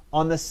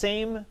 On the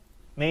same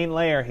main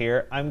layer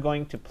here, I'm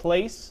going to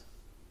place,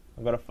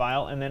 I'll go to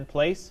File and then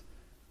Place,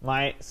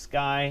 my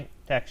sky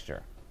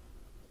texture.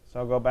 So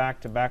I'll go back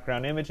to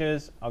Background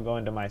Images. I'll go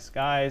into my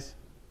skies.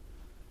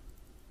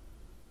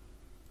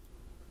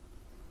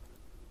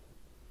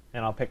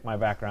 And I'll pick my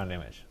background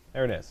image.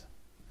 There it is.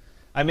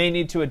 I may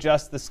need to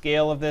adjust the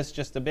scale of this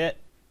just a bit.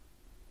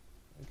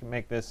 We can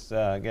make this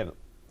get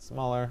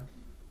smaller,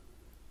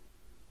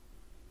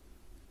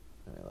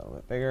 maybe a little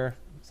bit bigger,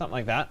 something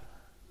like that.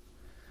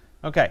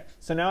 OK,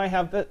 so now I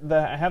have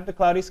the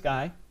cloudy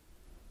sky.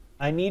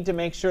 I need to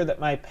make sure that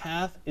my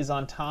path is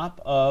on top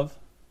of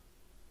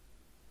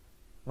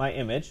my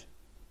image.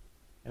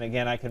 And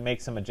again, I can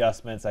make some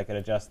adjustments. I could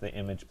adjust the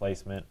image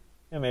placement,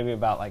 maybe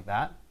about like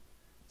that.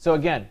 So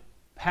again,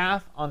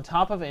 path on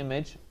top of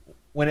image,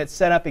 when it's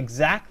set up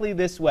exactly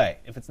this way.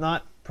 If it's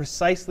not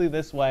precisely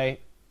this way,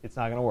 it's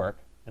not going to work.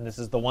 And this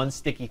is the one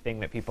sticky thing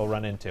that people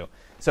run into.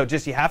 So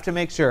just you have to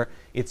make sure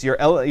it's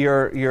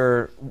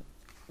your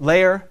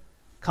layer,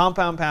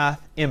 compound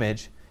path,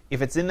 image.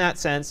 If it's in that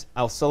sense,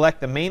 I'll select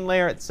the main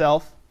layer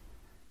itself,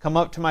 come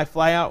up to my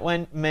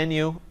flyout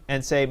menu,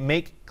 and say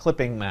Make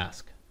Clipping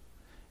Mask.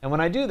 And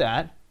when I do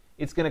that,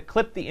 it's going to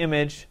clip the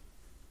image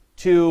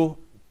to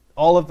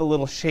all of the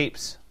little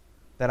shapes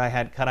that I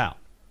had cut out,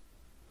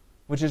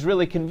 which is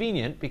really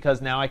convenient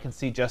because now I can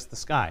see just the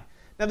sky.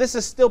 Now this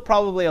is still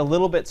probably a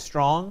little bit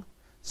strong,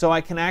 so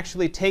I can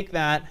actually take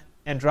that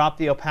and drop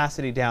the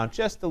opacity down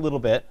just a little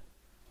bit.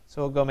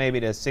 So we'll go maybe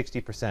to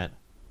 60%.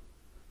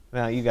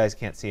 Now you guys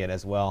can't see it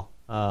as well.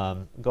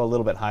 Go a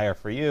little bit higher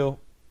for you.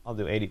 I'll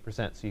do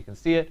 80% so you can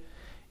see it.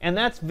 And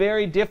that's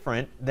very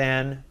different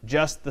than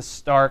just the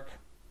stark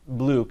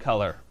blue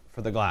color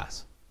for the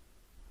glass.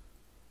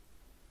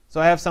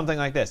 So I have something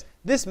like this.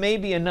 This may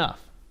be enough.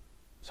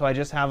 So I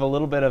just have a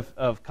little bit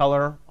of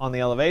color on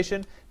the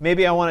elevation.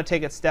 Maybe I want to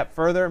take it a step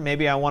further.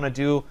 Maybe I want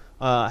to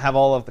have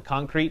all of the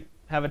concrete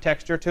have a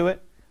texture to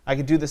it. I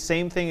could do the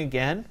same thing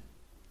again.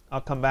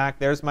 I'll come back.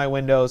 There's my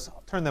windows.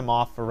 I'll turn them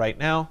off for right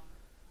now.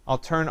 I'll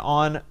turn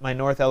on my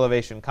north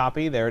elevation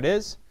copy. There it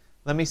is.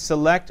 Let me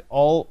select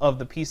all of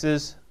the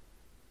pieces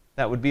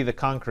that would be the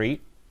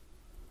concrete.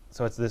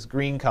 So it's this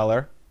green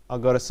color. I'll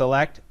go to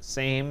Select,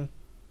 Same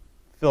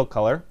Fill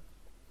Color.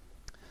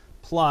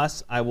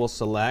 Plus, I will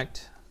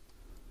select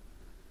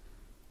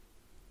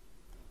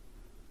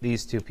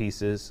these two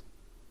pieces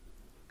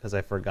because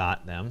I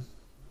forgot them.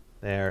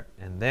 There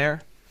and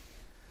there.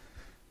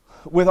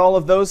 With all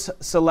of those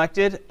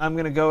selected, I'm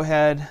going to go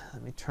ahead.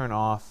 Let me turn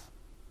off.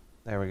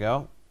 There we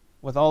go.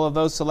 With all of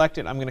those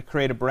selected, I'm going to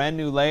create a brand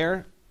new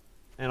layer,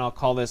 and I'll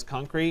call this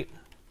Concrete.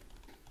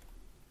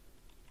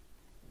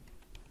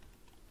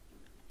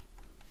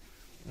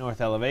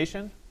 North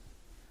elevation.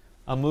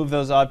 I'll move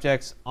those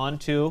objects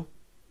onto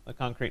the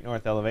concrete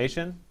north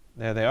elevation.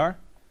 There they are.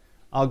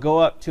 I'll go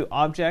up to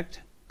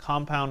Object,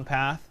 Compound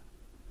Path,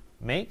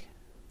 Make.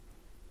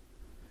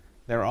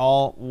 They're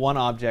all one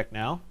object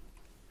now,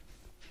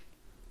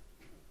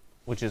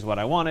 which is what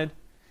I wanted.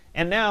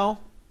 And now,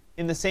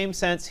 in the same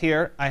sense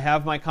here, I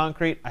have my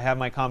concrete, I have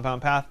my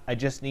compound path. I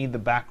just need the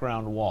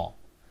background wall.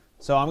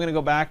 So I'm going to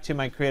go back to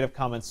my Creative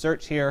Commons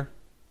search here.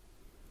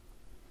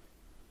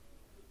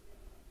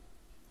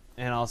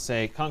 And I'll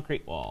say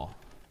concrete wall.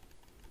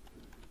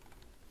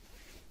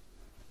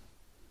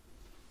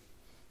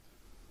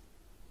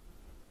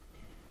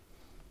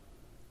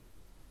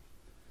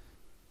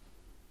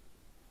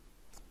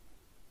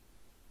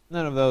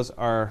 None of those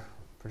are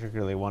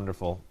particularly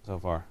wonderful so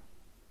far.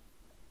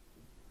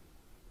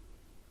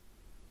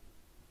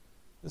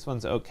 This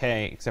one's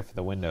okay, except for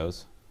the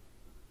windows.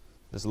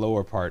 This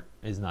lower part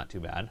is not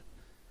too bad.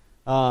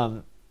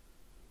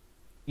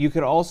 You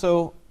could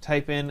also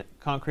type in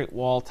concrete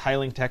wall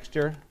tiling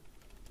texture.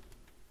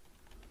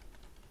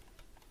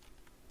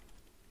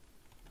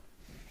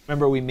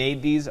 Remember we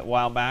made these a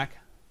while back?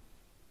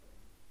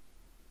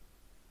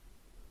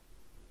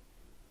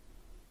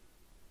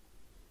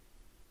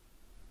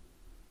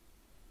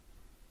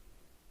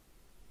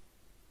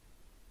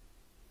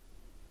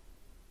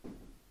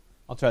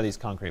 I'll try these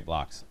concrete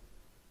blocks.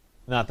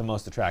 Not the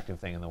most attractive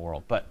thing in the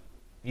world, but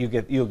you'll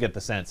get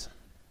the sense.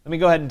 Let me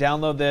go ahead and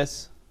download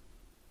this.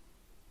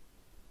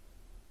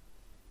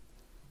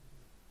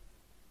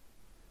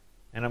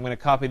 And I'm going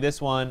to copy this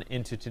one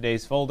into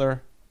today's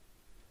folder.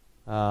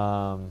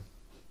 There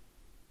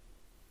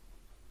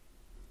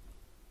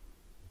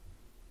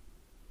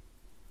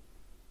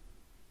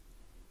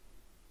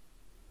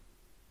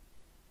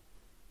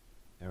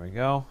we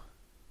go.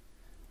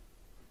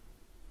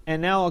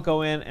 And now I'll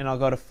go in and I'll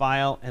go to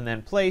File and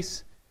then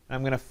Place. And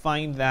I'm going to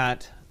find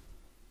that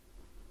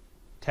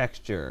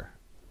texture.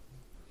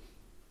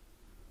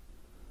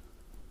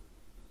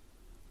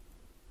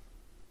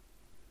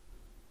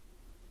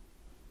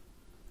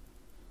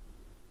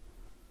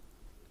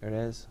 There it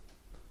is.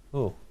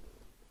 Ooh.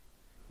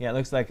 Yeah, it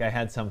looks like I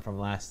had some from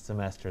last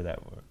semester that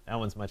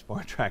one's much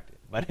more attractive.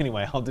 But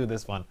anyway, I'll do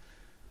this one.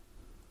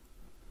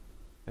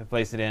 And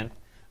place it in.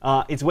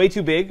 It's way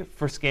too big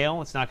for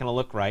scale. It's not going to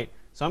look right.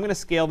 So I'm going to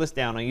scale this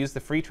down. I'll use the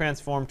free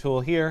transform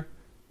tool here,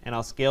 and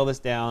I'll scale this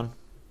down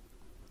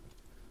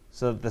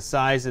so that the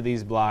size of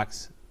these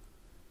blocks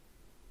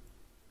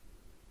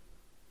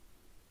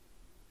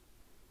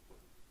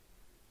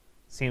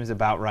seems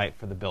about right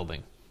for the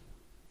building.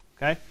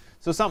 Okay?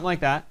 So something like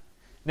that.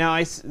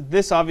 Now,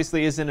 this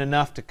obviously isn't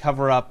enough to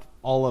cover up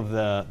all of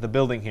the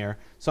building here.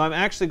 So I'm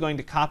actually going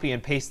to copy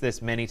and paste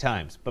this many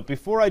times. But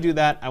before I do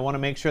that, I want to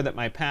make sure that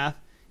my path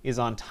is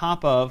on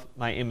top of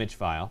my image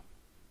file.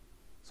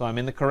 So I'm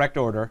in the correct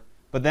order.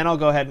 But then I'll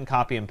go ahead and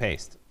copy and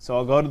paste. So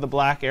I'll go to the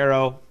black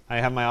arrow. I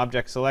have my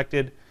object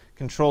selected.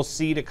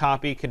 Control-C to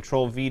copy,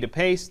 Control-V to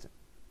paste.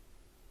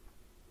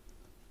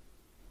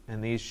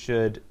 And these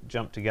should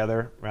jump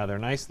together rather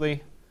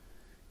nicely.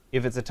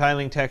 If it's a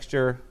tiling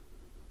texture,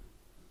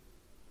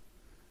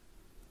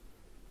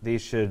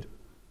 these should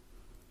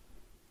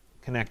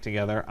connect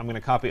together. I'm going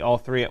to copy all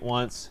three at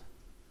once.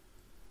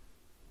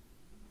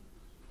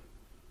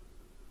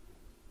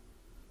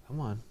 Come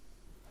on.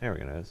 There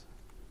it is.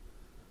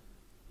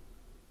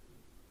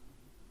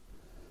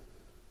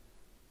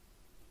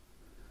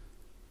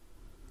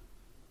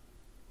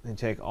 And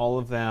take all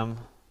of them.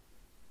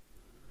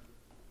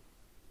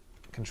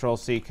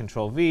 Control-C,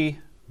 Control-V.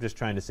 I'm just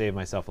trying to save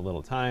myself a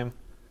little time.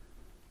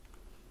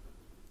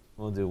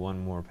 We'll do one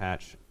more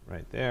patch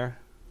right there.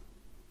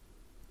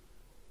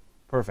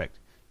 Perfect.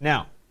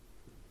 Now,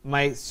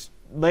 my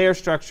layer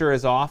structure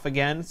is off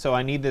again, so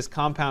I need this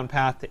compound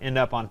path to end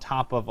up on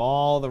top of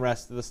all the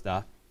rest of the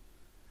stuff.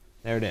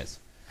 There it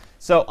is.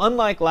 So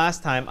unlike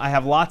last time, I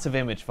have lots of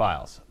image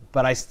files,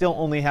 but I still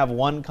only have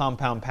one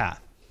compound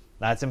path.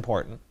 That's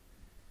important.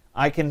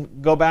 I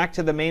can go back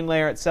to the main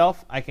layer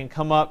itself. I can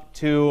come up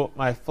to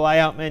my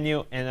flyout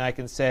menu, and I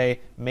can say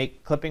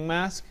Make Clipping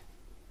Mask.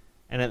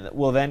 And it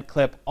will then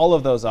clip all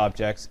of those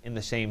objects in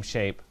the same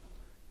shape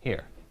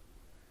here.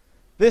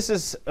 This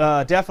is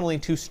definitely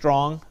too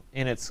strong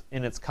in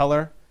its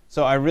color,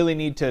 so I really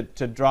need to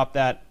drop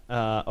that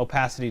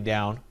opacity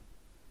down.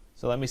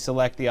 So let me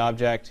select the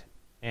object,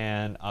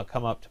 and I'll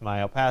come up to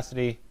my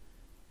opacity,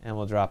 and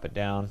we'll drop it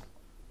down.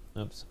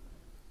 Oops.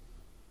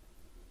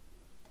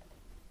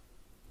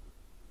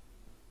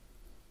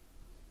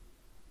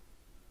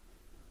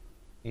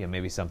 Yeah,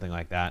 maybe something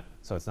like that,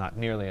 so it's not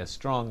nearly as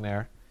strong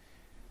there.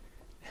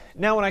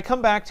 Now, when I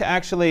come back to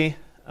actually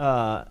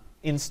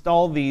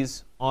install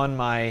these on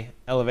my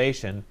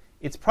elevation,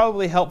 it's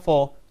probably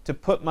helpful to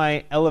put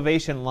my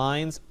elevation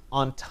lines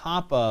on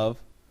top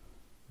of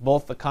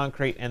both the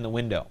concrete and the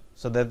window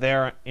so that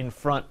they're in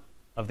front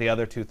of the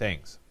other two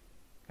things.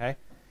 Okay?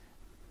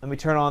 Let me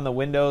turn on the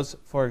windows,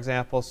 for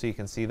example, so you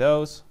can see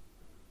those.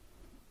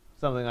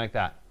 Something like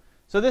that.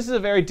 So this is a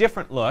very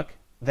different look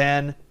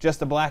than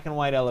just a black and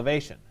white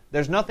elevation.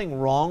 There's nothing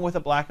wrong with a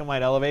black and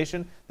white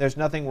elevation. There's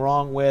nothing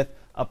wrong with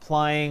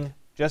applying,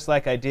 just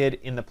like I did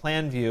in the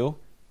plan view,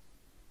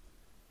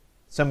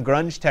 some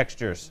grunge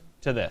textures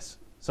to this.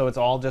 So it's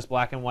all just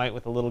black and white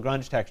with a little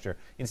grunge texture.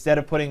 Instead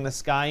of putting the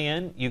sky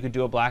in, you could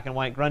do a black and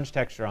white grunge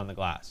texture on the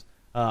glass.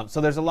 So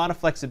there's a lot of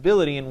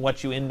flexibility in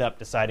what you end up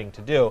deciding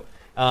to do.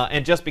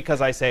 And just because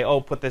I say,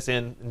 oh, put this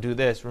in and do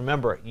this,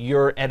 remember,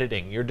 you're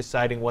editing. You're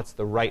deciding what's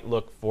the right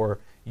look for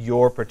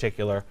your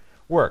particular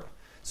work.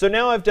 So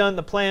now I've done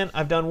the plan.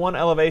 I've done one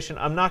elevation.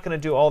 I'm not going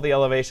to do all the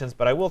elevations,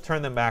 but I will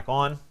turn them back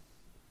on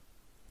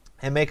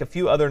and make a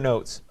few other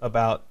notes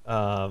about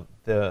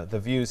the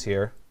views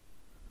here.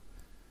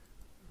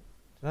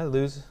 Did I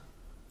lose?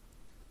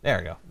 There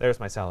we go. There's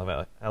my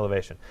south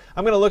elevation.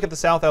 I'm going to look at the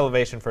south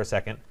elevation for a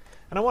second,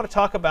 and I want to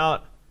talk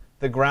about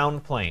the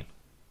ground plane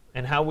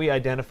and how we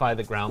identify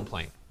the ground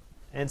plane.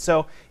 And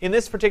so in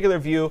this particular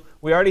view,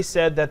 we already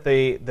said that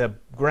the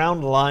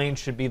ground line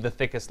should be the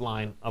thickest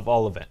line of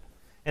all of it.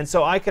 And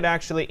so I could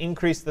actually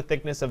increase the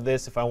thickness of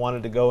this if I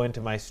wanted to go into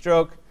my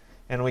stroke.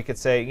 And we could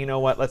say, you know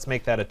what, let's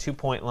make that a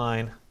 2-point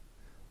line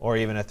or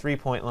even a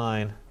 3-point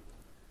line,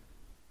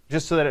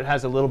 just so that it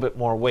has a little bit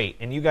more weight.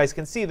 And you guys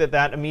can see that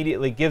that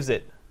immediately gives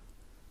it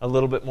a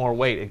little bit more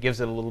weight. It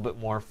gives it a little bit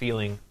more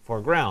feeling for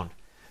ground.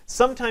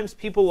 Sometimes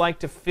people like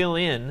to fill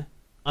in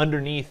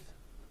underneath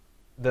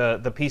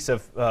the piece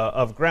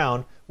of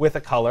ground with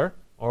a color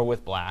or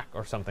with black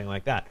or something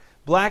like that.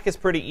 Black is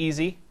pretty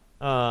easy,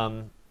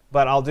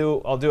 but I'll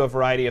do a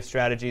variety of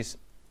strategies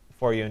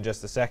for you in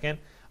just a second.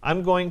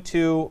 I'm going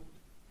to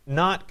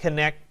not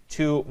connect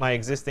to my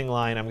existing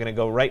line. I'm going to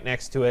go right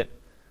next to it.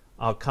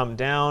 I'll come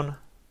down.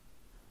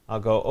 I'll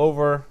go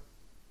over.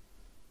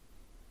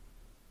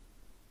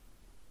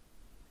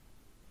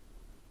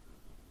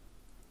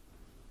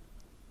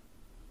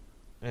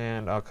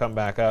 And I'll come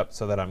back up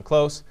so that I'm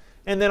close.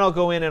 And then I'll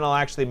go in and I'll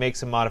actually make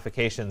some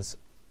modifications.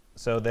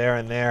 So there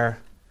and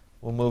there,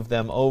 we'll move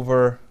them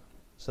over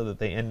so that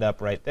they end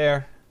up right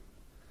there.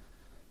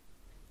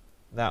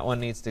 That one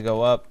needs to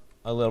go up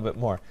a little bit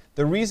more.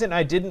 The reason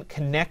I didn't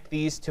connect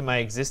these to my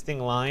existing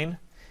line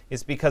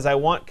is because I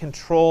want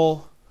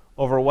control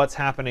over what's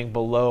happening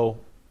below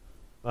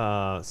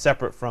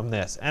separate from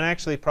this. And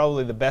actually,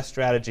 probably the best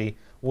strategy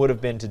would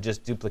have been to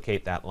just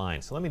duplicate that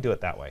line. So let me do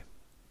it that way.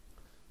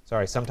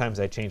 Sorry, sometimes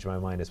I change my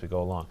mind as we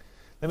go along.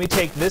 Let me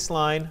take this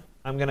line.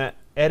 I'm going to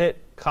edit,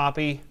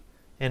 copy,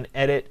 and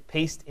edit,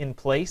 paste in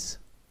place,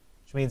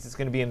 which means it's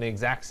going to be in the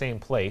exact same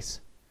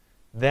place.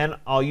 Then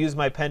I'll use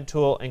my pen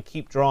tool and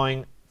keep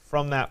drawing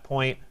from that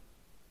point.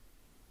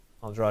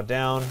 I'll draw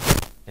down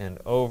and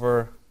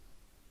over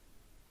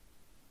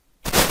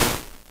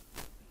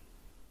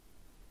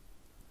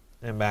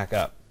and back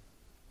up.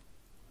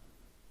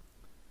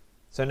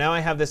 So now I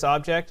have this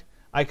object.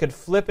 I could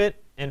flip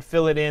it and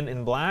fill it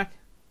in black,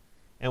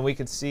 and we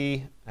could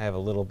see I have a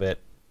little bit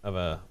of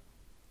a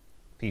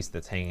piece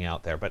that's hanging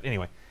out there. But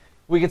anyway,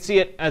 we could see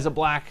it as a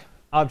black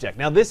object.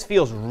 Now this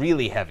feels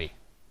really heavy,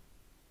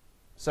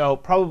 so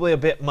probably a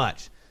bit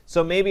much.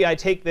 So maybe I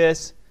take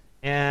this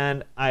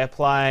and I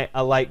apply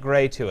a light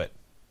gray to it.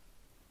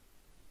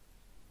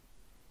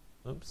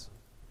 Oops.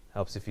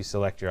 Helps if you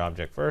select your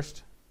object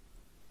first.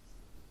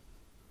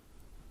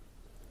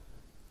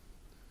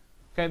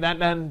 Okay, that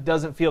then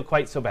doesn't feel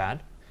quite so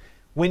bad.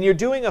 When you're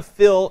doing a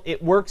fill,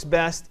 it works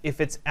best if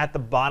it's at the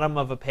bottom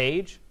of a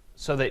page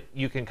so that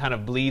you can kind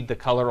of bleed the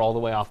color all the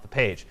way off the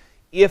page.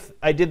 If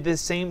I did this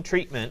same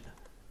treatment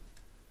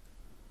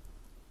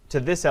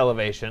to this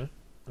elevation,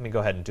 let me go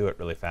ahead and do it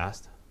really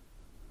fast.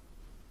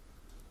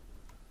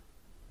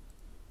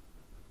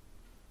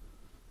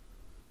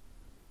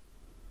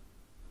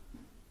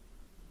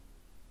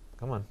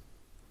 Come on.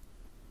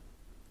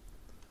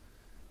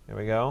 There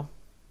we go.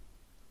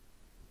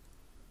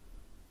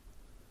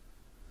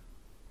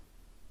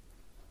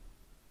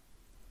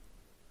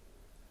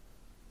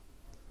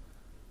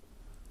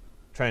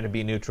 Trying to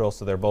be neutral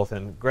so they're both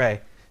in gray.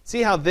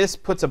 See how this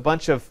puts a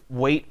bunch of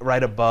weight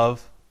right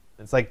above?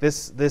 It's like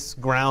this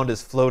ground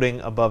is floating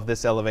above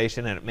this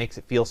elevation and it makes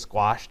it feel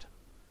squashed.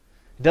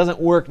 It doesn't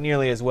work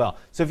nearly as well.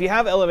 So if you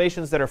have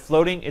elevations that are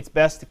floating, it's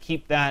best to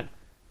keep that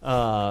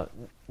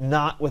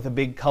not with a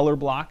big color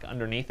block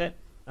underneath it.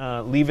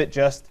 Leave it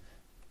just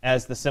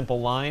as the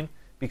simple line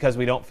because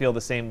we don't feel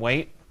the same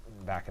weight.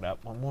 Back it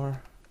up one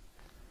more.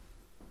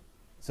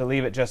 So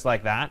leave it just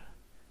like that.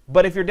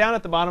 But if you're down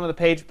at the bottom of the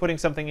page, putting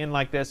something in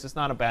like this is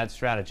not a bad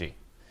strategy.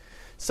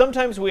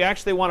 Sometimes we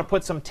actually want to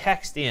put some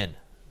text in.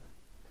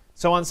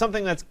 So on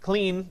something that's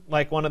clean,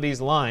 like one of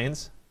these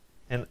lines,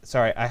 and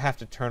sorry, I have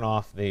to turn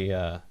off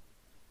the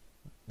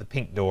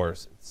pink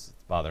doors. It's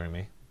bothering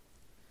me.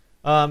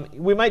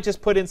 We might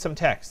just put in some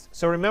text.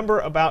 So remember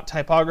about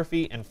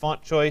typography and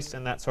font choice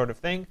and that sort of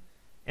thing.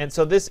 And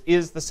so this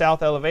is the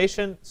south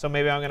elevation. So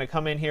maybe I'm going to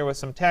come in here with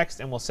some text,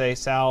 and we'll say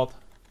south.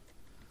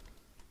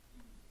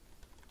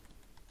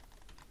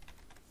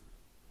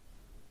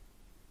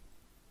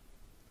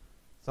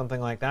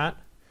 Something like that.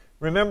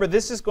 Remember,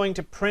 this is going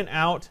to print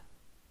out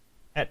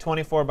at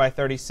 24 by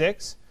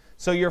 36.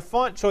 So your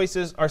font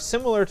choices are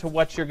similar to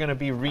what you're going to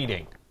be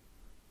reading.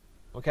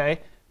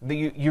 Okay?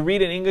 You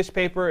read an English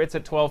paper, it's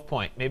at 12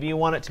 point. Maybe you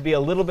want it to be a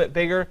little bit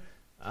bigger.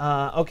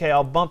 Okay,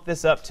 I'll bump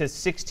this up to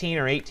 16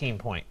 or 18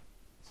 point.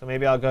 So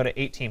maybe I'll go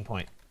to 18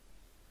 point.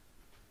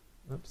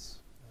 Oops.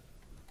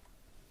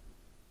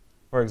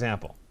 For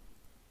example.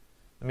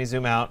 Let me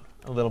zoom out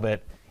a little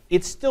bit.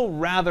 It's still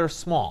rather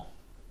small.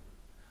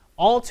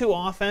 All too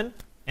often,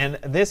 and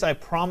this I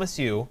promise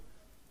you,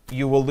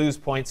 you will lose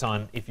points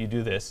on if you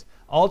do this.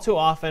 All too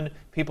often,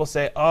 people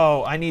say,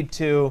 oh, I need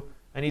to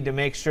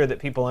make sure that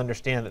people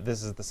understand that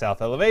this is the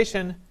south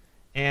elevation,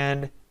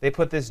 and they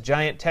put this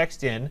giant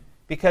text in,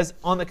 because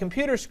on the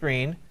computer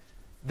screen,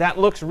 that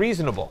looks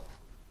reasonable,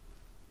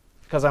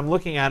 because I'm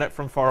looking at it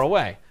from far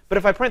away. But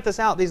if I print this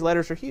out, these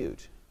letters are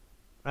huge,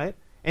 right?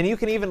 And you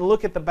can even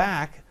look at the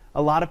back.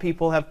 A lot of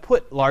people have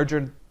put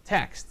larger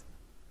text.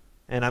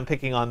 And I'm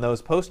picking on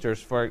those posters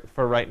for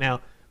right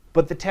now.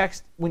 But the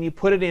text, when you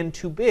put it in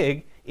too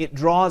big, it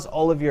draws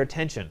all of your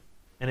attention.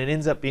 And it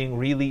ends up being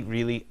really,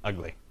 really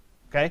ugly.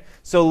 Okay?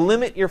 So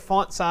limit your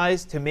font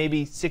size to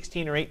maybe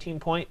 16 or 18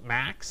 point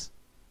max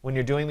when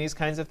you're doing these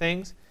kinds of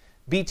things.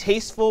 Be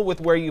tasteful with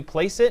where you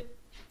place it.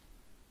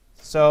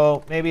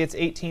 So maybe it's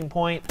 18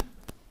 point.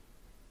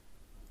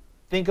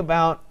 Think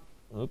about,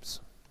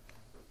 oops.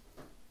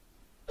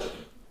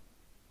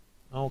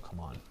 Oh, come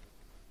on.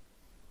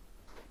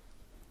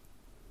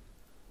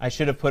 I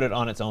should have put it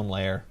on its own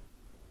layer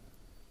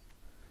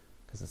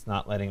because it's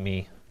not letting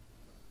me.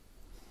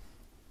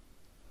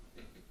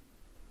 You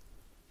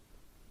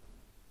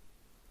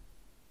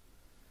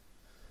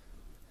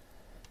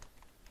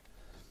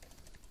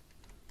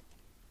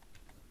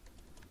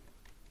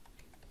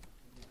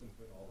can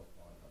put all the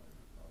font on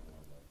one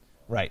level.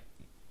 Right.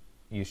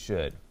 You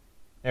should.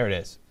 There it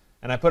is.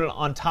 And I put it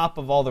on top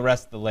of all the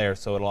rest of the layers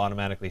so it'll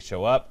automatically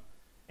show up.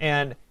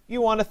 And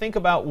you want to think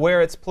about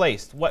where it's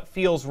placed, what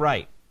feels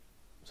right,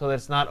 so that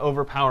it's not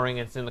overpowering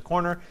and it's in the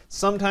corner.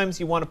 Sometimes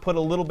you want to put a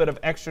little bit of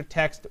extra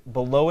text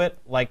below it,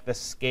 like the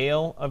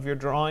scale of your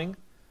drawing.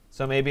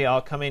 So maybe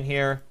I'll come in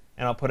here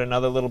and I'll put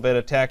another little bit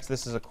of text.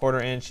 This is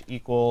 1/4 inch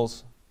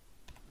equals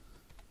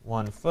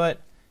 1 foot.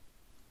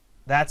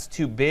 that's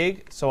too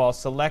big, so I'll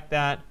select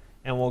that,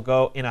 and we'll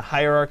go in a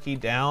hierarchy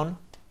down,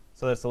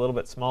 so that's a little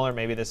bit smaller.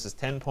 Maybe this is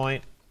 10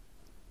 point,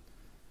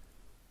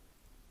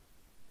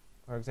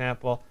 for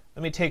example.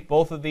 Let me take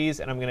both of these,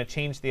 and I'm going to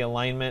change the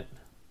alignment.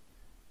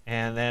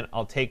 And then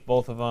I'll take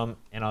both of them,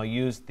 and I'll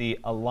use the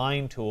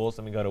Align tools.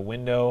 Let me go to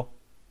Window,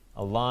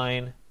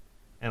 Align,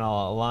 and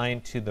I'll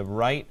align to the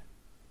right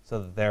so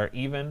that they're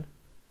even.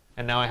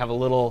 And now I have a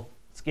little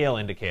scale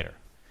indicator.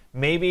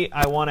 Maybe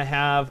I want to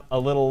have a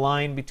little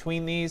line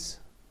between these.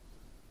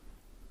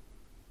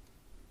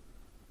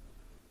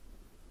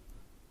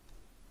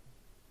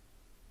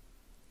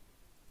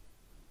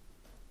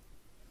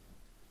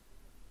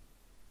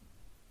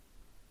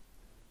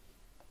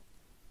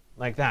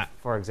 Like that,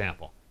 for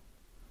example.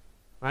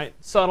 Right?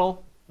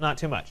 Subtle, not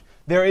too much.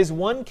 There is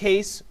one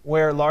case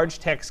where large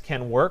text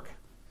can work,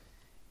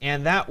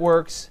 and that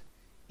works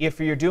if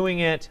you're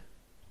doing it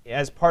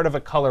as part of a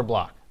color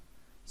block.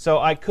 So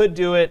I could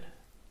do it,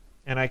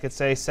 and I could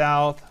say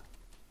south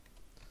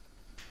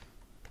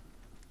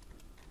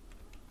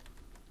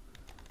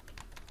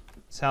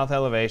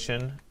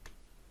elevation.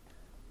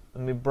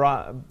 Let me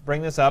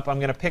bring this up. I'm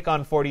going to pick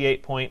on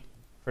 48 point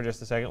for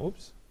just a second.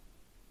 Oops.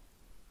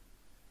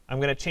 I'm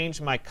going to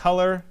change my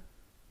color.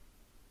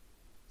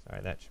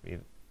 Sorry, that should be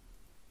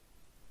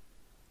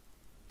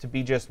to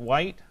be just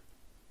white.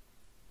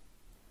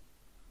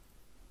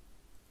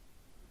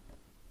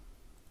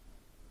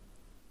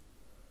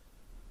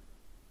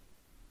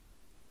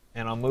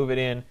 And I'll move it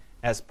in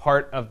as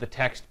part of the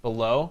text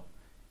below.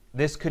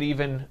 This could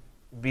even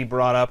be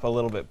brought up a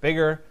little bit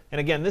bigger. And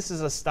again, this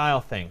is a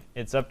style thing.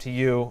 It's up to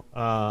you.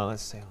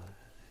 Let's see.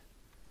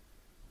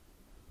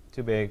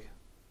 Too big.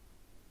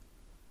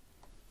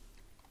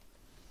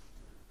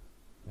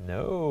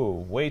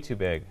 No, way too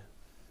big.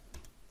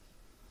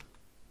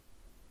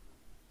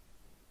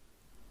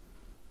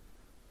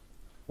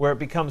 Where it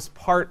becomes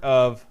part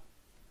of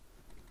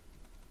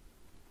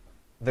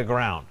the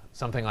ground,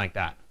 something like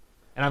that.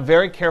 And I'm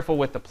very careful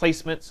with the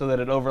placement so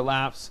that it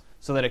overlaps,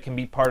 so that it can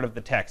be part of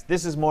the text.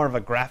 This is more of a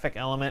graphic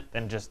element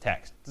than just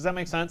text. Does that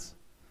make sense?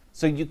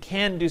 So you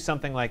can do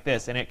something like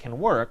this, and it can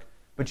work,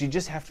 but you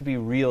just have to be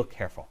real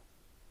careful,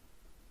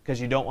 because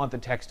you don't want the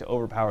text to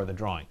overpower the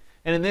drawing.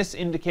 And in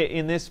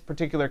this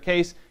particular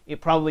case, it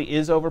probably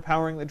is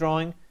overpowering the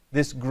drawing.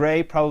 This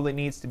gray probably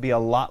needs to be a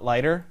lot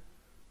lighter.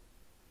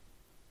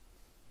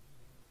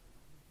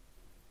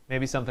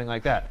 Maybe something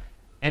like that.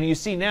 And you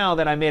see now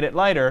that I made it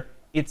lighter,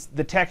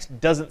 the text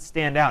doesn't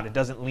stand out. It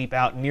doesn't leap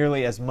out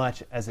nearly as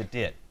much as it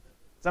did.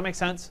 Does that make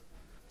sense?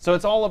 So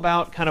it's all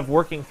about kind of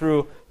working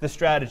through the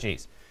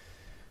strategies.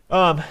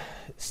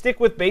 Stick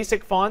with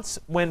basic fonts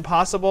when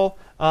possible.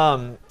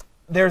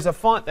 There's a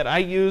font that I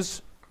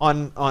use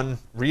on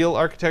real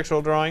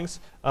architectural drawings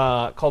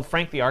called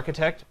Frank the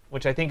Architect,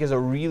 which I think is a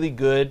really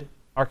good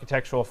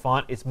architectural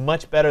font. It's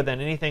much better than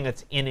anything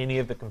that's in any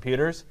of the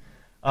computers.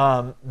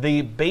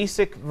 The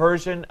basic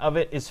version of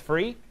it is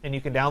free, and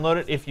you can download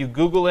it. If you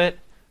Google it,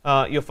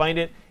 you'll find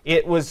it.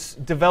 It was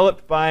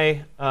developed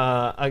by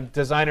a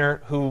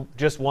designer who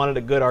just wanted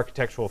a good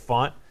architectural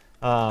font.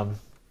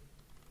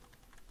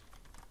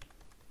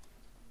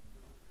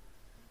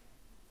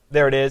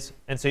 There it is.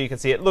 And so you can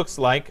see it looks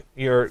like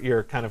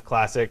your kind of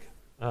classic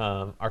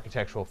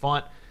architectural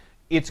font.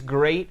 It's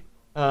great,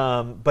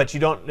 but you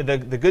don't.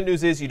 The good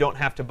news is you don't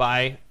have to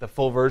buy the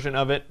full version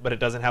of it, but it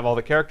doesn't have all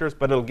the characters,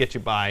 but it'll get you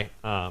by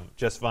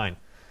just fine.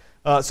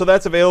 So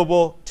that's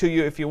available to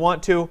you if you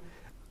want to.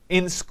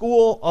 In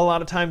school, a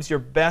lot of times you're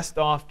best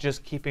off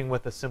just keeping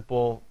with a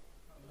simple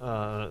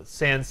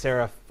sans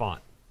serif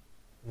font.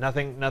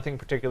 Nothing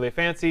particularly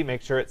fancy.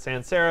 Make sure it's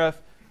sans serif.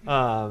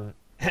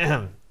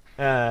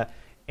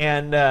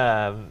 And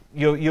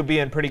you'll be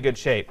in pretty good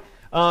shape.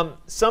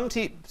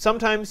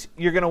 Sometimes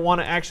you're going to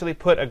want to actually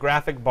put a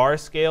graphic bar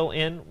scale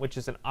in, which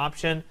is an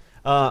option.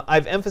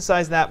 I've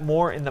emphasized that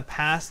more in the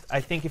past.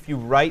 I think if you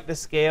write the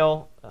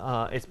scale,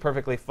 it's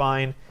perfectly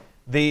fine.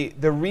 The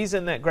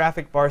reason that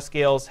graphic bar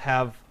scales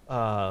have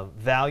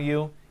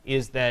value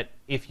is that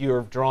if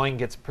your drawing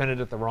gets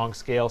printed at the wrong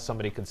scale,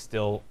 somebody could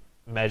still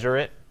measure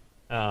it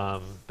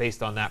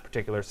based on that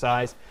particular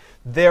size.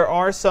 There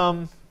are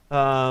some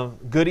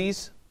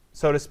goodies,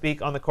 so to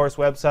speak, on the course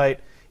website.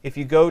 If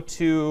you go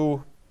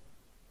to,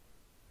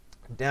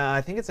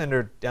 I think it's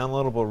under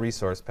downloadable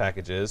resource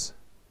packages.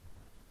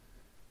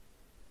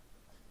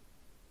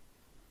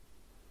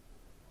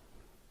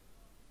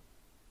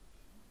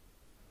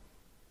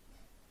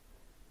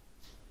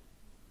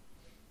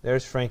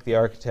 There's Frank the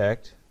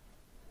Architect.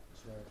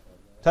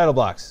 Title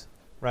blocks,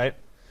 right?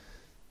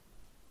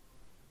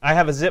 I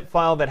have a zip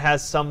file that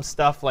has some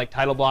stuff like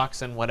title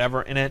blocks and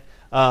whatever in it.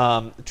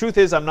 The truth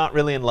is I'm not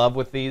really in love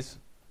with these.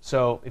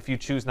 So if you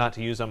choose not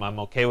to use them, I'm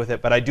OK with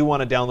it. But I do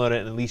want to download it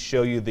and at least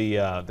show you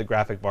the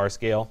graphic bar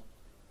scale,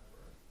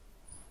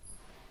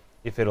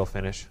 if it'll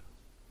finish.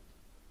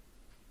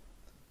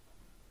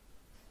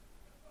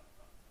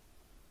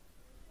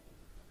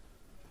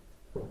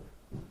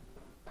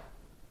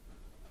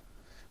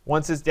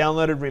 Once it's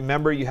downloaded,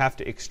 remember you have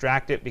to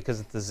extract it because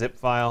it's a zip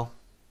file.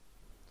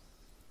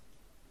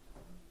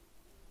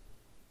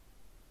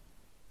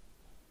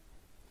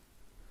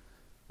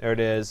 There it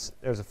is.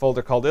 There's a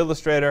folder called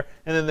Illustrator,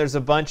 and then there's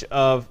a bunch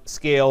of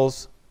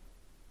scales.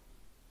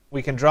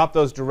 We can drop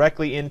those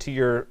directly into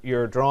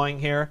your drawing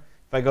here.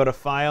 If I go to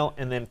File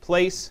and then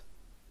Place,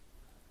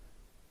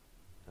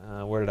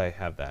 where did I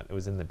have that? It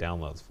was in the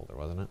Downloads folder,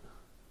 wasn't it?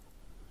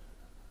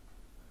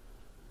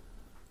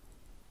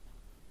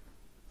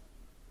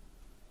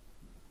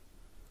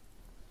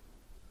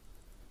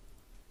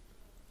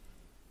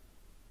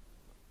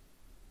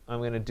 I'm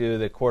going to do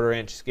the 1/4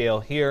 inch scale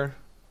here.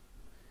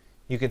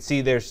 You can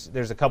see there's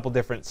a couple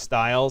different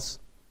styles.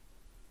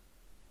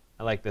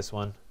 I like this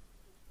one.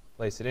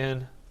 Place it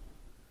in.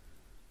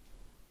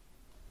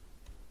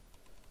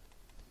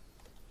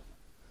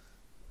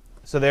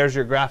 So there's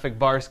your graphic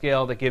bar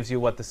scale that gives you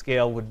what the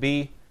scale would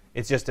be.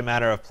 It's just a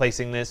matter of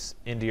placing this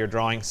into your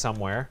drawing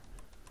somewhere.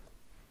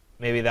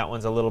 Maybe that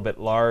one's a little bit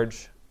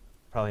large.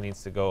 Probably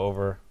needs to go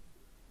over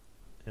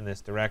in this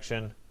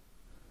direction.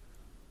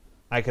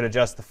 I could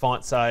adjust the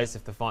font size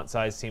if the font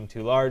size seemed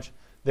too large.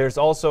 There's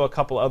also a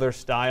couple other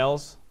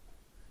styles.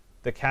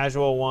 The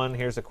casual one,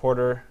 here's a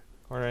 1/4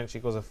 inch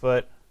equals a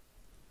foot.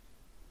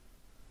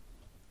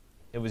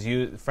 It was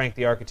used, Frank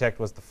the Architect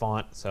was the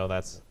font, so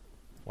that's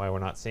why we're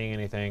not seeing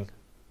anything.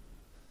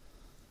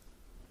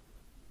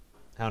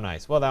 How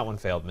nice. Well, that one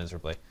failed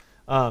miserably.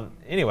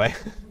 Anyway,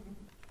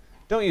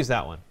 don't use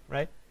that one,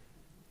 right?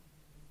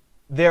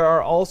 There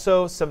are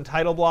also some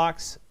title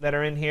blocks that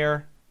are in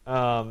here.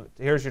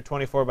 Here's your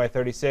 24 by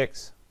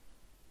 36.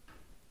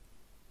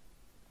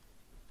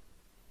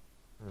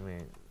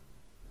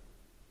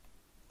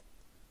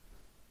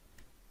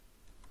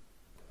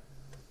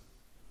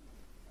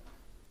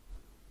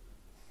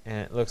 And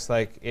it looks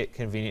like it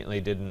conveniently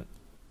didn't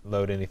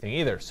load anything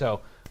either. So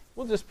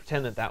we'll just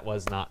pretend that that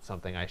was not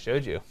something I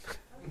showed you.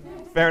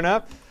 Fair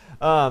enough?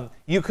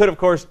 You could, of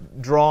course,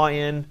 draw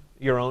in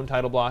your own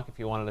title block if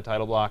you wanted a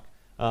title block.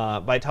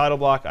 By title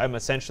block, I'm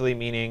essentially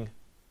meaning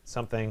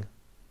something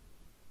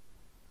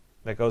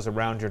that goes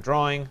around your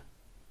drawing.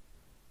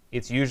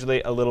 It's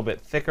usually a little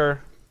bit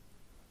thicker.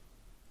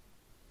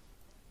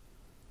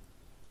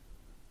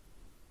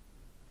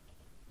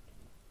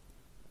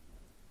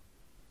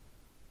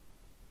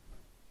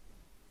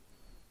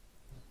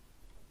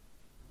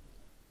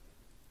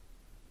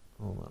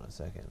 Hold on a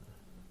second.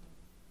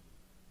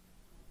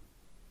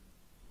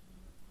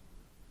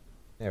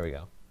 There we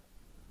go.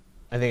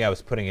 I think I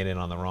was putting it in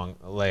on the wrong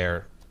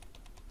layer.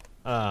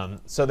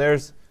 So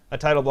there's a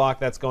title block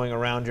that's going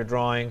around your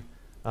drawing.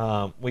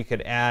 We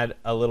could add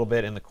a little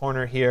bit in the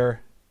corner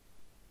here.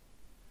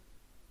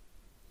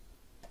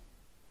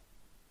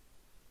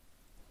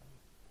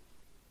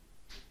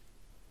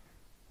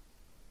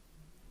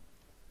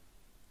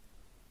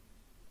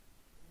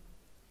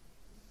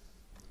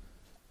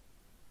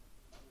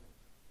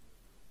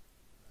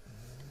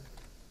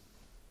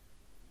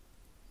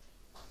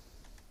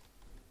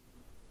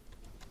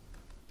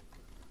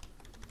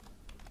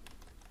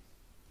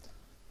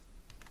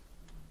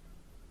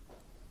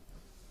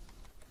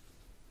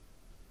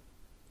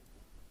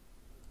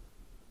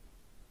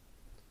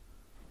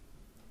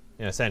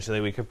 Essentially,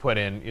 we could put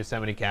in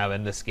Yosemite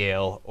Cabin, the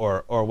scale,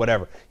 or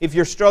whatever. If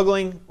you're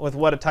struggling with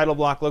what a title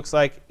block looks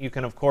like, you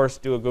can, of course,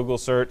 do a Google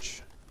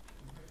search.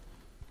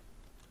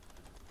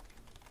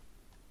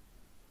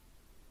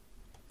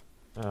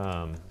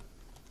 And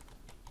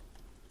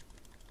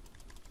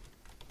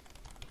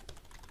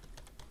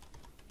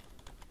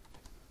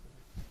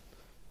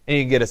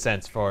you can get a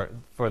sense for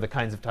the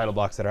kinds of title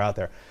blocks that are out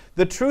there.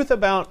 The truth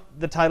about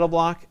the title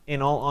block,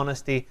 in all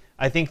honesty,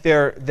 I think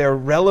they're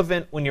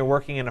relevant when you're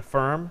working in a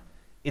firm.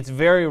 It's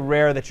very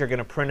rare that you're going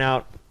to print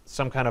out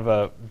some kind of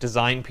a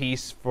design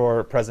piece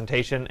for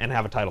presentation and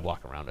have a title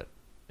block around it.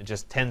 It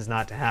just tends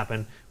not to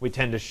happen. We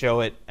tend to show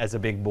it as a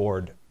big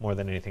board more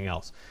than anything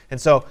else. And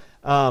so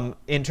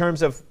in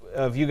terms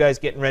of you guys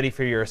getting ready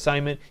for your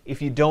assignment,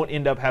 if you don't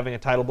end up having a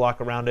title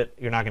block around it,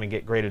 you're not going to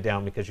get graded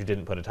down because you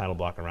didn't put a title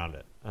block around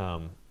it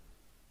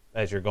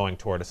as you're going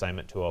toward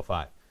assignment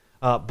 205.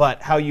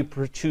 But how you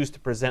choose to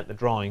present the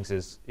drawings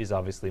is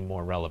obviously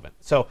more relevant.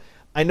 So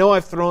I know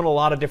I've thrown a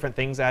lot of different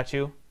things at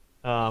you,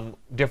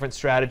 different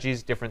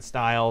strategies, different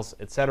styles,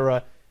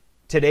 etc.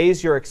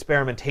 Today's your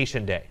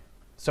experimentation day.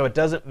 So it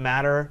doesn't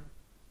matter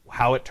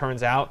how it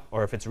turns out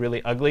or if it's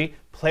really ugly.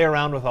 Play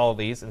around with all of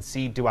these and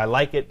see, do I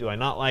like it? Do I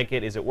not like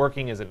it? Is it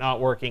working? Is it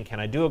not working? Can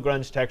I do a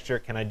grunge texture?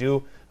 Can I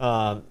do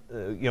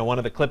one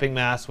of the clipping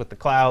masks with the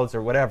clouds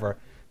or whatever?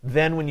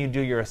 Then when you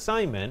do your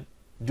assignment,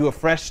 do a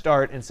fresh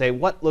start and say,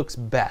 what looks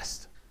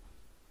best?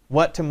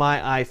 What to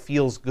my eye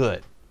feels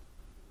good?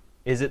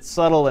 Is it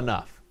subtle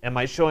enough? Am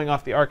I showing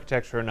off the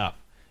architecture enough?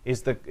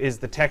 Is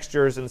the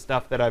textures and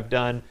stuff that I've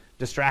done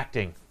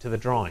distracting to the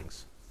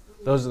drawings?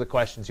 Those are the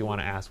questions you want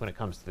to ask when it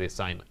comes to the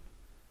assignment.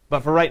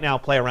 But for right now,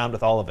 play around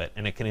with all of it,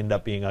 and it can end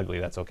up being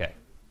ugly. That's okay.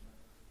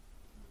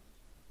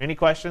 Any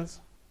questions?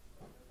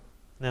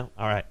 No?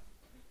 All right.